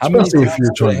 people. How many talents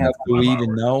do they have? Do we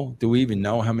even know? Do we even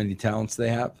know how many talents they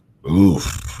have?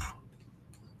 Oof.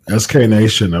 SK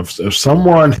Nation. If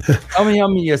someone tell me how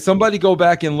many. Yeah, somebody go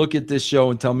back and look at this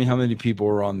show and tell me how many people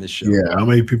were on this show. Yeah, how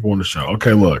many people on the show?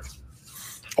 Okay, look.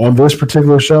 On this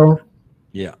particular show?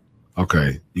 Yeah.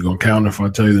 Okay. You gonna count if I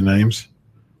tell you the names?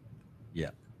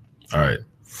 Yeah. All right.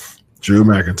 Drew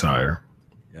McIntyre.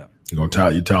 Yeah.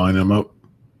 You tallying them up?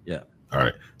 Yeah. All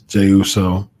right. Jey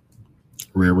Uso,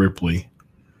 Rhea Ripley,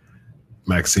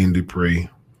 Maxine Dupree,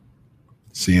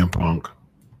 CM Punk,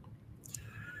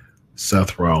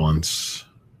 Seth Rollins,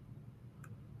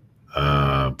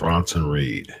 Bronson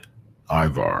Reed,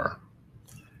 Ivar,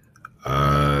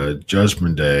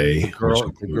 Judgment Day.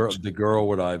 The girl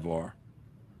with Ivar.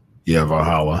 Yeah,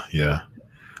 Valhalla. Yeah.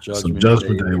 Judgment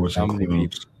Day, which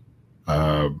includes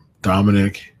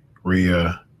Dominic,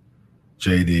 Rhea,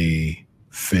 JD,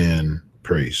 Finn,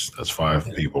 Priest. That's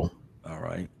 5 people. All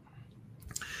right.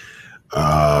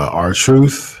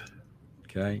 R-Truth.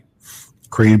 Okay.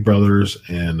 Creed Brothers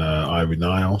and Ivy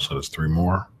Nile. So that's 3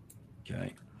 more.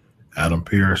 Okay. Adam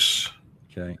Pearce.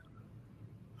 Okay.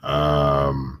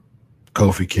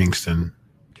 Kofi Kingston.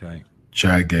 Okay.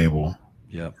 Chad Gable.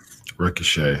 Yep.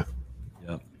 Ricochet.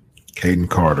 Yep. Caden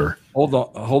Carter. Hold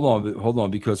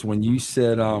on, because when you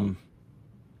said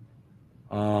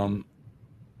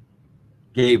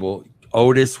Gable,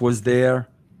 Otis was there,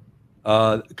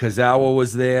 Kazawa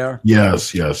was there.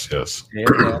 Yes. Yeah,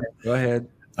 go ahead.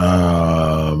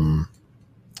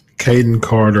 Caden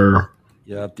Carter.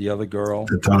 Yep, the other girl.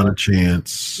 Katana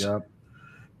Chance. Yep.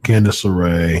 Candice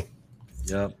LeRae.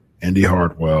 Yep. Andy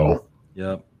Hartwell.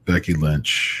 Yep. Becky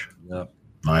Lynch. Yep.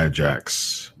 Nia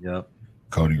Jax. Yep.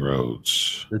 Cody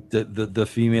Rhodes. The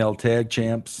female tag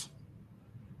champs.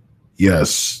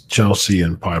 Yes, Chelsea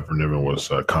and Piper Niven was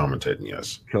commentating.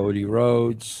 Yes, Cody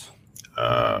Rhodes,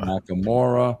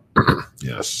 Nakamura.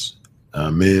 Yes,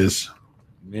 Miz,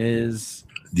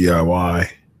 DIY.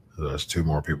 That's 2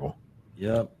 more people.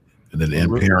 Yep. And then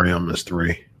Imperium is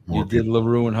 3 more. You did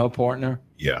LaRue and her partner.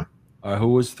 Yeah. Who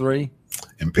was 3?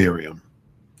 Imperium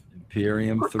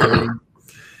 3.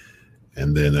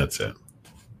 And then that's it.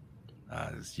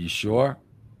 You sure?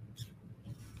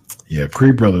 Yeah,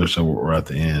 Creed Brothers were at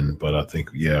the end, but I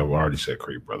think, we already said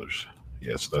Creed Brothers.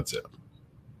 Yeah, so that's it.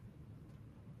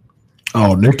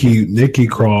 Oh, Nikki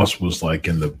Cross was like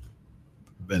in the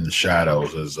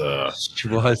shadows as she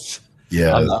was.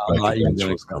 Yeah, I'm not even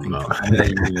going to come out.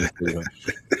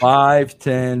 5,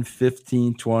 10,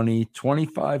 15, 20,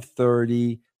 25,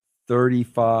 30,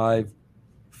 35,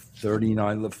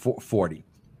 39, 40.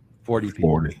 40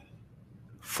 people.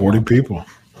 40 people.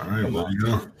 All right, there you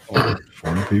go.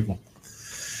 40 people.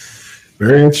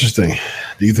 Very interesting.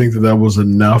 Do you think that was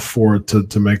enough for it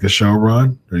to make a show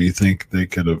run? Or do you think they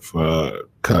could have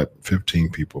cut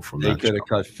 15 people from that show? They could have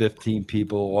cut 15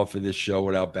 people off of this show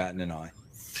without batting an eye.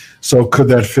 So could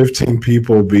that 15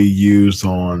 people be used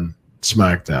on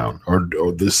SmackDown? Or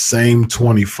the same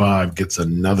 25 gets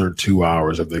another 2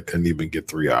 hours if they couldn't even get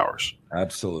 3 hours?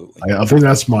 Absolutely. I think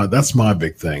that's my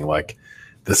big thing. Like,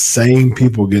 the same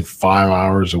people get 5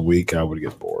 hours a week, I would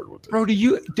get bored with it. Bro,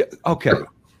 okay.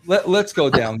 Let's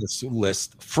go down this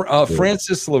list.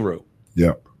 Francis LaRue.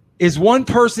 Yep. Is one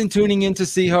person tuning in to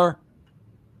see her?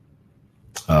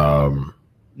 No.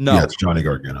 Yeah, it's Johnny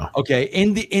Gargano. Okay.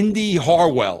 Indy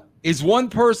Harwell. Is one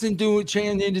person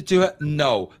tuning in to her?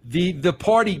 No. The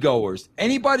party goers.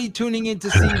 Anybody tuning in to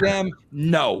see them?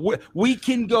 No. We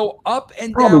can go up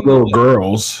and Probably down. little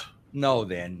girls. No,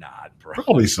 they're not, bro.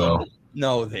 Probably so.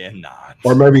 No, they're not.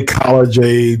 Or maybe college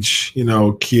age,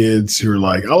 kids who are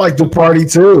like, I like to party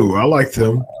too. I like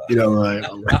them. Like.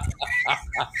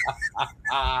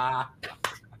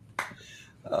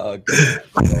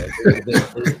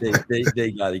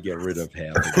 They got to get rid of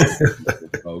half of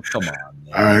it. Oh, come on,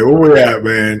 man. All right, where we at,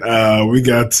 man? We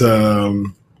got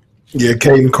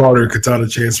Caden Carter, Katana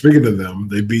Chance. Speaking of them,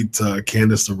 they beat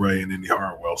Candice LeRae and Indy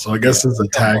Hartwell. So I guess it's a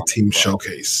tag team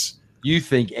showcase. You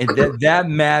think and that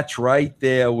match right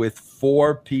there with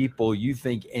 4 people, you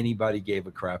think anybody gave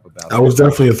a crap about that? Was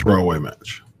definitely a throwaway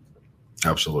match.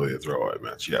 Absolutely a throwaway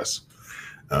match, yes.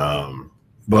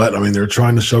 But I mean, they're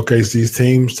trying to showcase these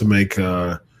teams to make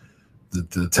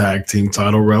the tag team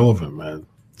title relevant, man.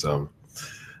 So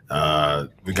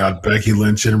we got Becky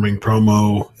Lynch in-ring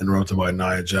promo interrupted by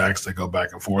Nia Jax. They go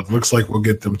back and forth. Looks like we'll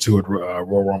get them two at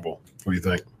Royal Rumble. What do you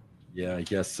think? Yeah, I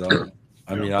guess so.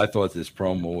 I mean, I thought this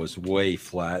promo was way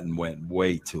flat and went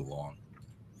way too long.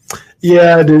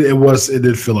 Yeah, it did. It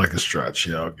did feel like a stretch.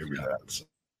 Yeah, I'll give you that. So.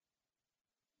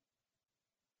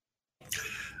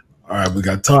 All right, we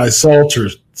got Ty Salter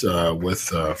with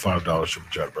 $5 super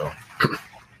chat, bro.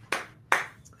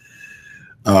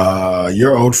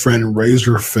 Your old friend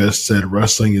Razor Fist said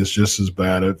wrestling is just as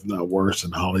bad, if not worse,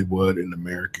 in Hollywood and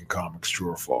American comics.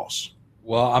 True or false?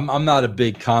 Well, I'm not a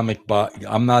big comic,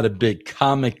 I'm not a big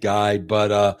comic guy,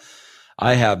 but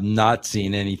I have not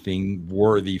seen anything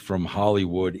worthy from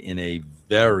Hollywood in a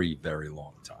very, very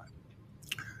long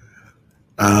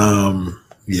time.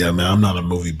 Yeah, man, I'm not a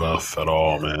movie buff at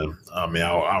all, man. I mean,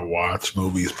 I watch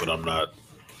movies, but I'm not.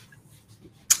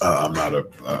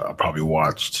 I probably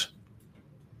watched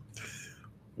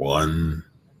one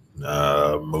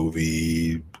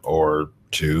movie or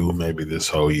two, maybe this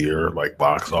whole year, like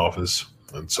box office,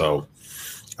 and so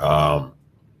I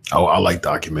like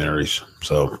documentaries.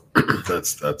 So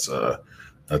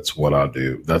that's what I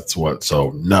do. That's what. So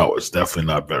no, it's definitely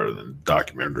not better than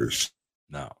documentaries.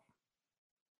 No.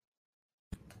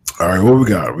 All right, what we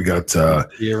got? We got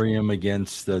Ethereum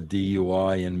against the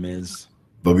DUI and Miz.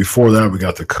 But before that, we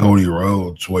got the Cody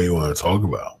Rhodes. What do you want to talk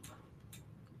about?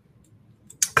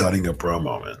 Cutting a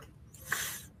promo, man.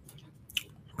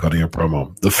 Cutting a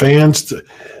promo. The fans.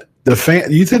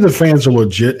 You think the fans are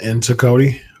legit into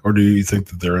Cody, or do you think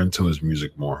that they're into his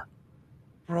music more?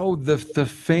 Bro, the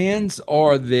fans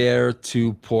are there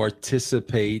to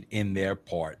participate in their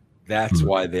part. That's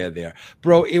why they're there.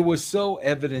 Bro, it was so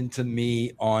evident to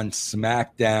me on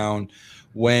SmackDown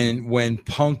when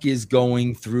Punk is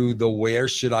going through the where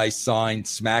should I sign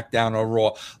SmackDown or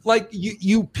Raw. Like,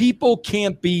 you people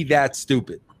can't be that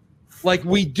stupid. Like,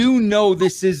 we do know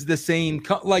this is the same.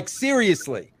 Like,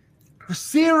 seriously,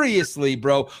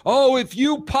 bro. Oh, if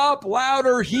you pop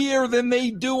louder here than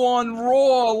they do on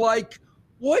Raw, like,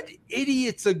 what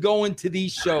idiots are going to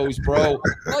these shows, bro?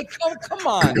 Like, come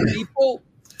on, people.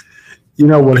 You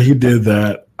know, when he did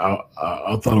that,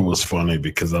 I thought it was funny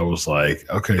because I was like,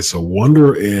 okay, so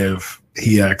wonder if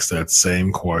he asked that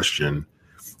same question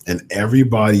and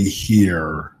everybody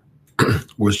here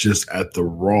was just at the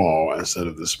Raw instead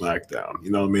of the SmackDown. You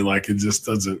know what I mean? Like, it just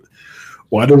doesn't.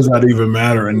 Why does that even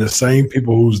matter? And the same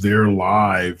people who's there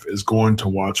live is going to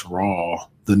watch Raw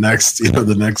the next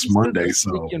Monday.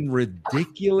 So freaking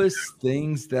ridiculous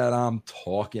things that I'm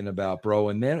talking about, bro.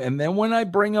 And then when I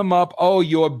bring them up, oh,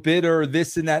 you're bitter,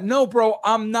 this and that. No, bro,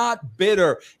 I'm not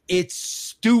bitter. It's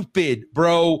stupid,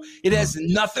 bro. It has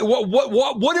nothing.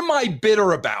 What am I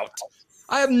bitter about?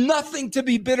 I have nothing to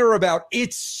be bitter about.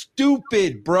 It's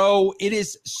stupid, bro. It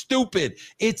is stupid.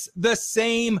 It's the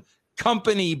same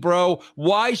company, bro.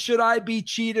 Why should I be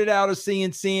cheated out of seeing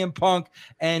CM Punk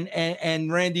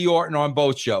and Randy Orton on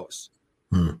both shows?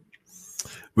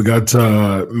 We got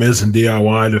Miz and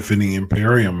DIY defending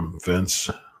Imperium, Vince.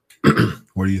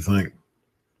 What do you think?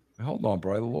 Hold on,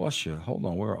 bro. I lost you. Hold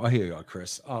on. Here you are,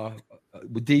 Chris.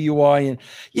 With DUI and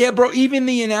yeah, bro. Even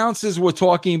the announcers were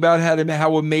talking about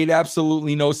how it made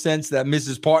absolutely no sense that Miz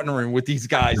is partnering with these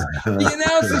guys. The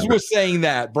announcers were saying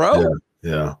that, bro.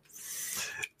 Yeah.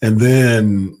 And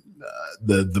then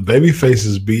the baby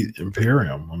faces beat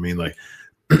Imperium. I mean, like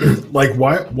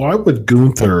why would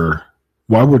Gunther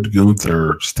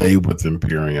stay with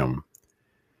Imperium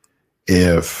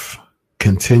if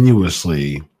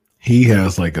continuously he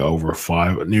has like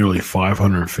nearly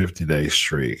 550 day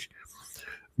streak,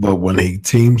 but when he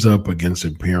teams up against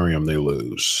Imperium, they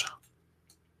lose.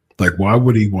 Like, why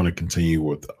would he want to continue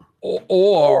with them?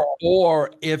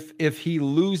 Or if he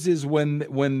loses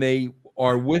when they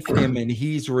are with him and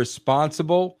he's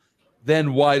responsible,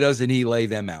 then why doesn't he lay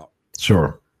them out?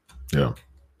 Sure. Yeah.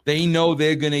 They know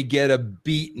they're gonna get a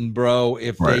beating, bro.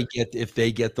 If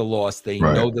they get the loss, they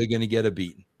know they're gonna get a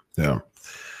beating. Yeah.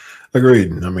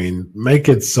 Agreed. I mean, make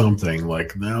it something.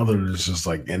 Like, now there's just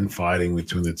like infighting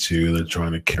between the two. They're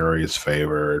trying to carry his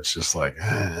favor. It's just like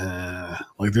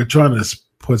they're trying to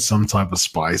put some type of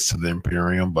spice to the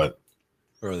Imperium, but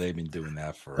they've been doing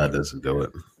that forever. That doesn't do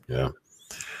it. Yeah.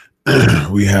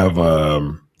 We have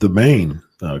the main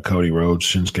Cody Rhodes,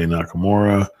 Shinsuke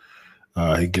Nakamura.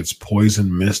 He gets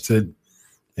poison misted,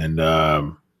 and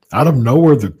out of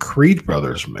nowhere, the Creed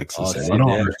brothers makes this. I don't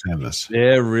understand this.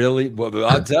 They're really. Well,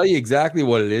 I'll tell you exactly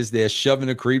what it is. They're shoving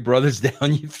the Creed brothers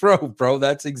down your throat, bro.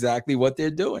 That's exactly what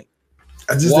they're doing.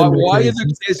 I just didn't make any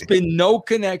sense. There's been no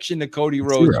connection to Cody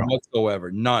Rhodes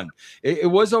whatsoever? None. It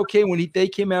was okay when they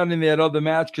came out in that other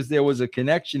match because there was a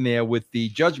connection there with the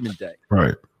Judgment Day.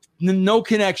 Right. No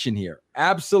connection here,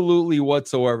 absolutely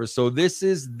whatsoever. So this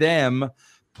is them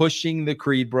pushing the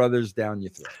Creed brothers down your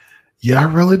throat. Yeah, I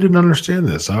really didn't understand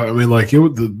this. I mean, like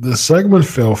the segment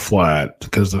fell flat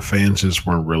because the fans just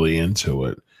weren't really into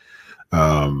it.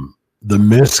 The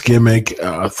Miss gimmick,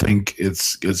 I think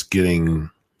it's getting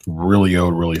really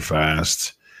old really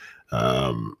fast.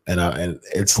 And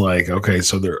it's like, okay,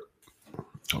 so they're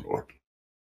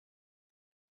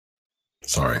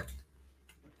sorry.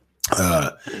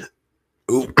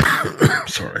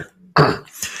 Sorry.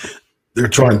 They're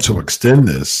trying to extend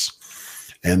this,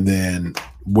 and then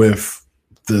with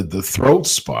the throat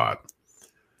spot,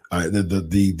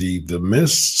 the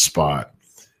Miss spot,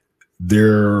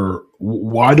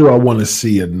 why do I want to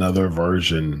see another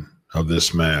version of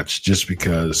this match just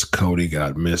because Cody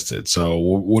got missed it? So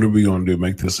what are we going to do?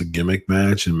 Make this a gimmick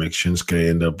match and make Shinsuke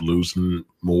end up losing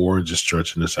more and just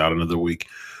stretching this out another week?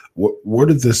 Where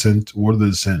did this end? Where did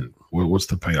this end? What's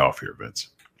the payoff here, Vince?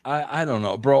 I don't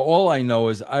know, bro. All I know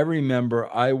is I remember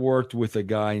I worked with a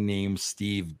guy named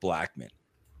Steve Blackman.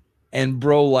 And,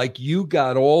 bro, like you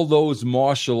got all those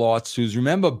martial arts who's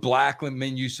remember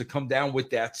Blackman used to come down with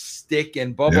that stick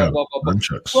and blah, blah, blah, blah,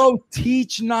 blah. Bro,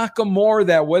 teach Nakamura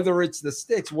that, whether it's the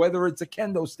sticks, whether it's a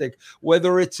kendo stick,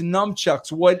 whether it's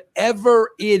nunchucks,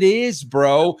 whatever it is,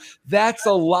 bro, that's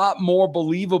a lot more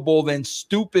believable than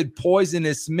stupid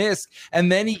poisonous mist.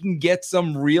 And then he can get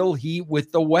some real heat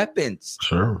with the weapons.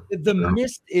 Sure. The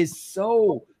mist is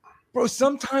so... Bro,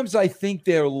 sometimes I think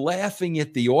they're laughing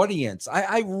at the audience.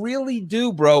 I really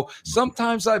do, bro.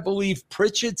 Sometimes I believe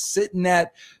Pritchard's sitting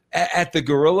at the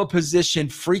gorilla position,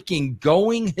 freaking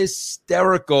going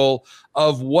hysterical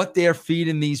of what they're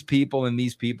feeding these people and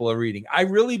these people are eating. I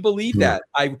really believe that.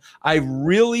 I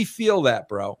really feel that,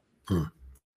 bro.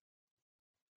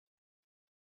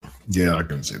 Yeah, I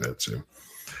can see that too.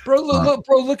 Bro,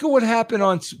 look at what happened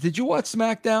on. Did you watch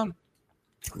SmackDown?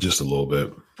 Just a little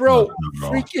bit. Bro,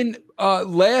 freaking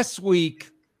last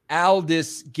week,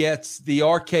 Aldis gets the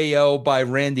RKO by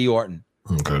Randy Orton.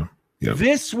 Okay. Yep.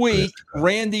 This week,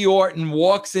 Randy Orton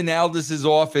walks in Aldis's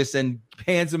office and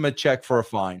hands him a check for a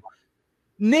fine.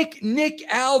 Nick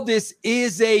Aldis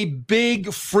is a big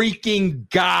freaking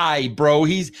guy, bro.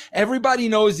 Everybody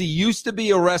knows he used to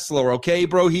be a wrestler, okay,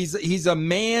 bro? He's a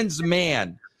man's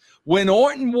man. When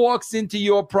Orton walks into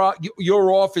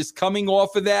your office coming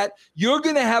off of that, you're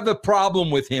going to have a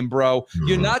problem with him, bro.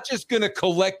 You're not just going to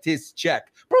collect his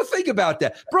check. Bro, think about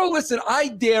that. Bro, listen, I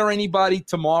dare anybody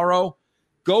tomorrow,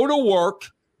 go to work,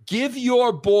 give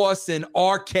your boss an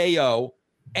RKO,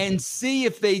 and see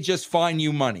if they just fine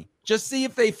you money. Just see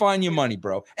if they fine you money,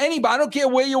 bro. Anybody, I don't care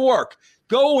where you work.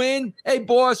 Go in, hey,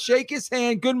 boss, shake his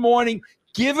hand, good morning,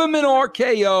 give him an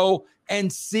RKO,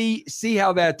 and see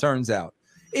how that turns out.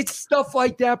 It's stuff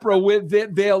like that, bro, where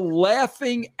they're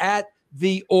laughing at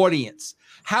the audience.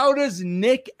 How does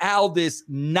Nick Aldis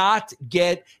not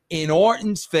get in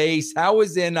Orton's face? How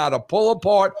is there not a pull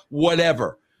apart?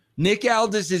 Whatever. Nick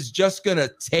Aldis is just going to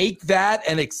take that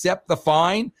and accept the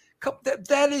fine?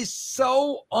 That is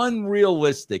so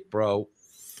unrealistic, bro.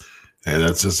 And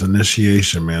that's his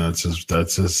initiation, man. That's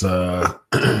his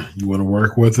you want to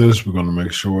work with us? We're going to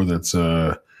make sure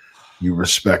that you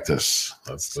respect us.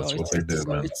 That's what they did,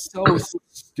 man. It's so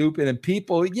stupid. And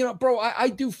people, bro, I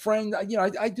do friends,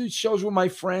 I do shows with my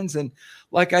friends, and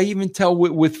like I even tell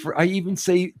I even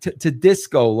say to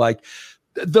Disco, like,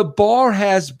 the bar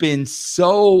has been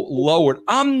so lowered.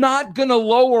 I'm not going to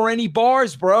lower any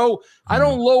bars, bro. I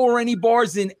don't lower any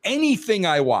bars in anything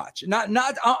I watch.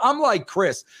 I'm like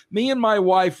Chris. Me and my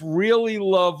wife really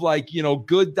love, like,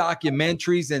 good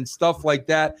documentaries and stuff like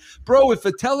that. Bro, if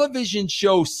a television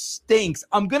show stinks,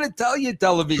 I'm going to tell you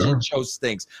television show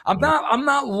stinks. I'm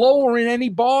not lowering any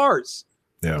bars.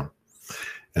 Yeah.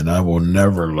 And I will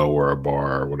never lower a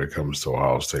bar when it comes to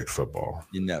Ohio State football.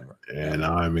 You never. And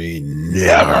I mean,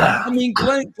 never. I mean,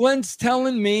 Glenn's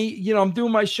telling me, I'm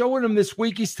doing my show with him this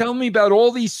week. He's telling me about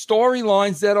all these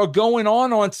storylines that are going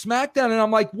on SmackDown. And I'm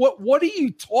like, what are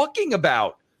you talking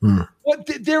about?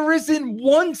 There isn't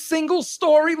one single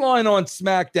storyline on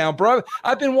SmackDown, bro.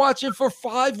 I've been watching for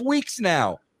 5 weeks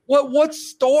now. What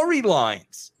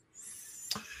storylines?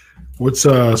 What's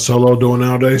Solo doing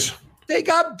nowadays? They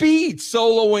got beat.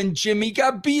 Solo and Jimmy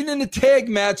got beat in a tag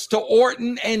match to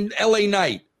Orton and LA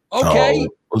Knight. Okay.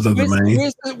 Was that the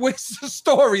main? Where's the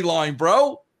storyline,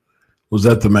 bro? Was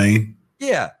that the main?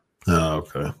 Yeah. Oh,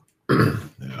 okay.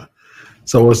 Yeah.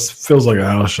 So it feels like a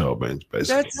house show, basically.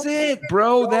 That's it,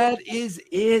 bro. That is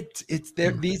it. It's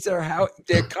their. These are how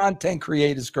they're content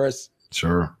creators, Chris.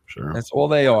 Sure. That's all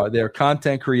they are. They're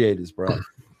content creators, bro.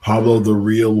 Pablo the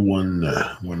Real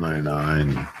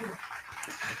 199.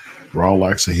 Raw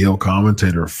likes a heel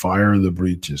commentator. Fire the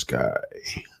breeches guy.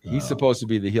 He's supposed to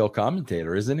be the heel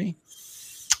commentator, isn't he?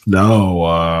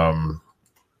 No,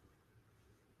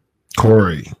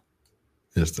 Corey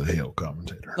is the heel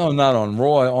commentator. No, not on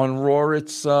Raw. On Raw,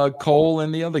 it's Cole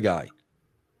and the other guy.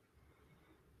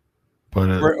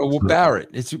 But Barrett.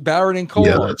 It's Barrett and Cole.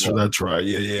 Yeah, that's right.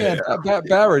 Yeah.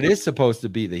 Barrett is supposed to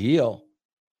be the heel.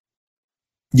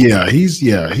 Yeah, he's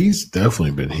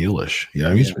definitely been heelish.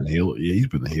 Yeah, he's been heel. Yeah, he's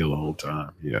been the heel the whole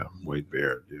time. Yeah, Wade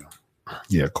Barrett.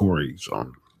 Yeah. Corey's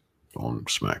on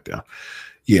SmackDown.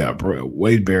 Yeah, bro,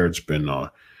 Wade Barrett's been on.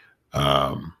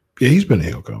 He's been a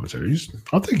heel commentator.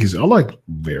 I like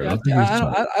Barrett.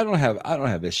 Yeah, I don't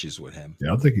have issues with him.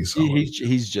 Yeah, I think he's solid.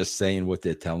 He's just saying what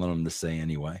they're telling him to say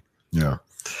anyway. Yeah.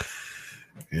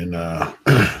 And I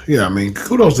mean,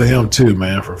 kudos to him too,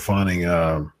 man, for finding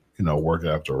work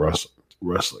after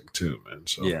wrestling too, man.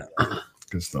 So yeah,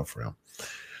 good stuff for him.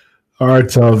 All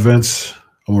right, Vince,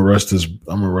 I'm gonna rest this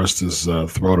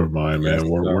throat of mine, man.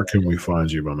 Where can we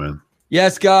find you, my man?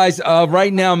 Yes, guys.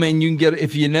 Right now, man, you can get,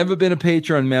 if you've never been a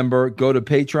Patreon member, go to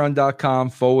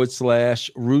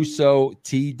patreon.com/Russo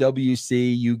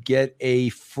TWC. You get a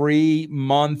free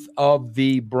month of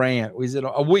the brand. Is it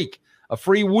a week? A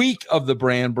free week of the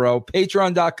brand, bro.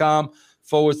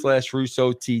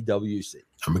 Patreon.com/Russo TWC.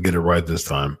 I'm going to get it right this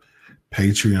time.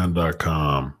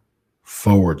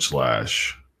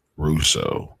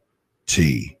 Patreon.com/Russo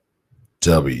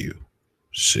TWC.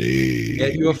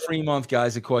 Get you a free month,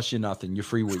 guys. It costs you nothing. Your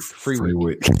free week. Free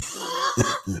week.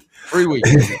 Free week.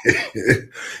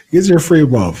 Get your free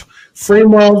month. Free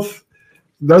month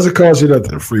doesn't cost you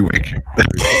nothing. Free week.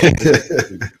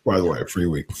 By the way, free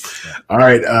week. All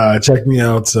right. Check me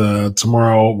out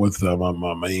tomorrow with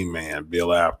my main man, Bill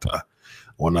Apta,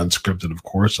 on Unscripted, of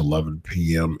course, 11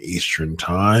 p.m. Eastern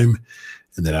time.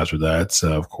 And then after that,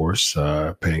 of course,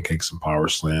 pancakes and power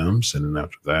slams. And then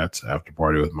after that, after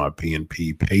party with my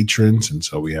PNP patrons. And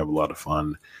so we have a lot of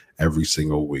fun every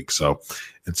single week. So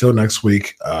until next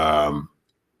week,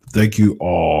 thank you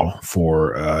all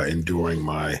for enduring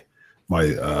my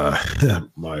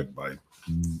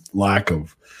lack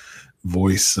of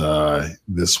voice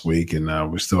this week.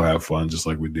 And we still have fun just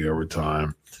like we do every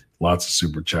time. Lots of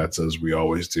super chats as we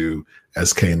always do.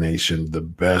 SK Nation, the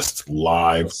best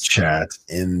live chat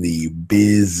in the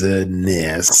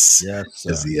business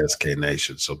is the SK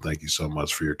Nation. So thank you so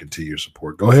much for your continued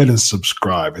support. Go ahead and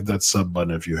subscribe. Hit that sub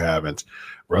button if you haven't.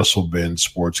 Russell Ben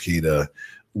Sportskeeda,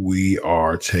 we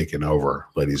are taking over,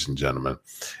 ladies and gentlemen.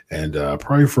 And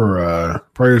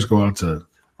prayers go out to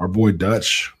our boy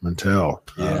Dutch Mantel.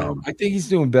 Yeah, I think he's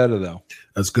doing better though.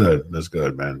 That's good. That's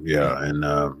good, man. Yeah, and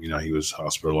he was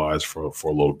hospitalized for a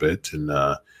little bit, and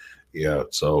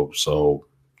so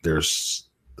it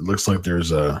looks like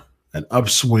there's an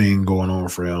upswing going on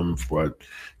for him, but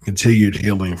continued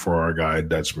healing for our guy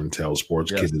Dutch Mantel,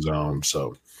 Sports Kid is on.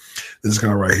 So this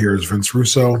guy right here is Vince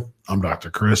Russo. I'm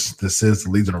Dr. Chris. This is the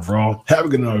Legion of Raw. Have a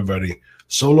good night, everybody.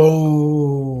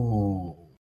 Solo.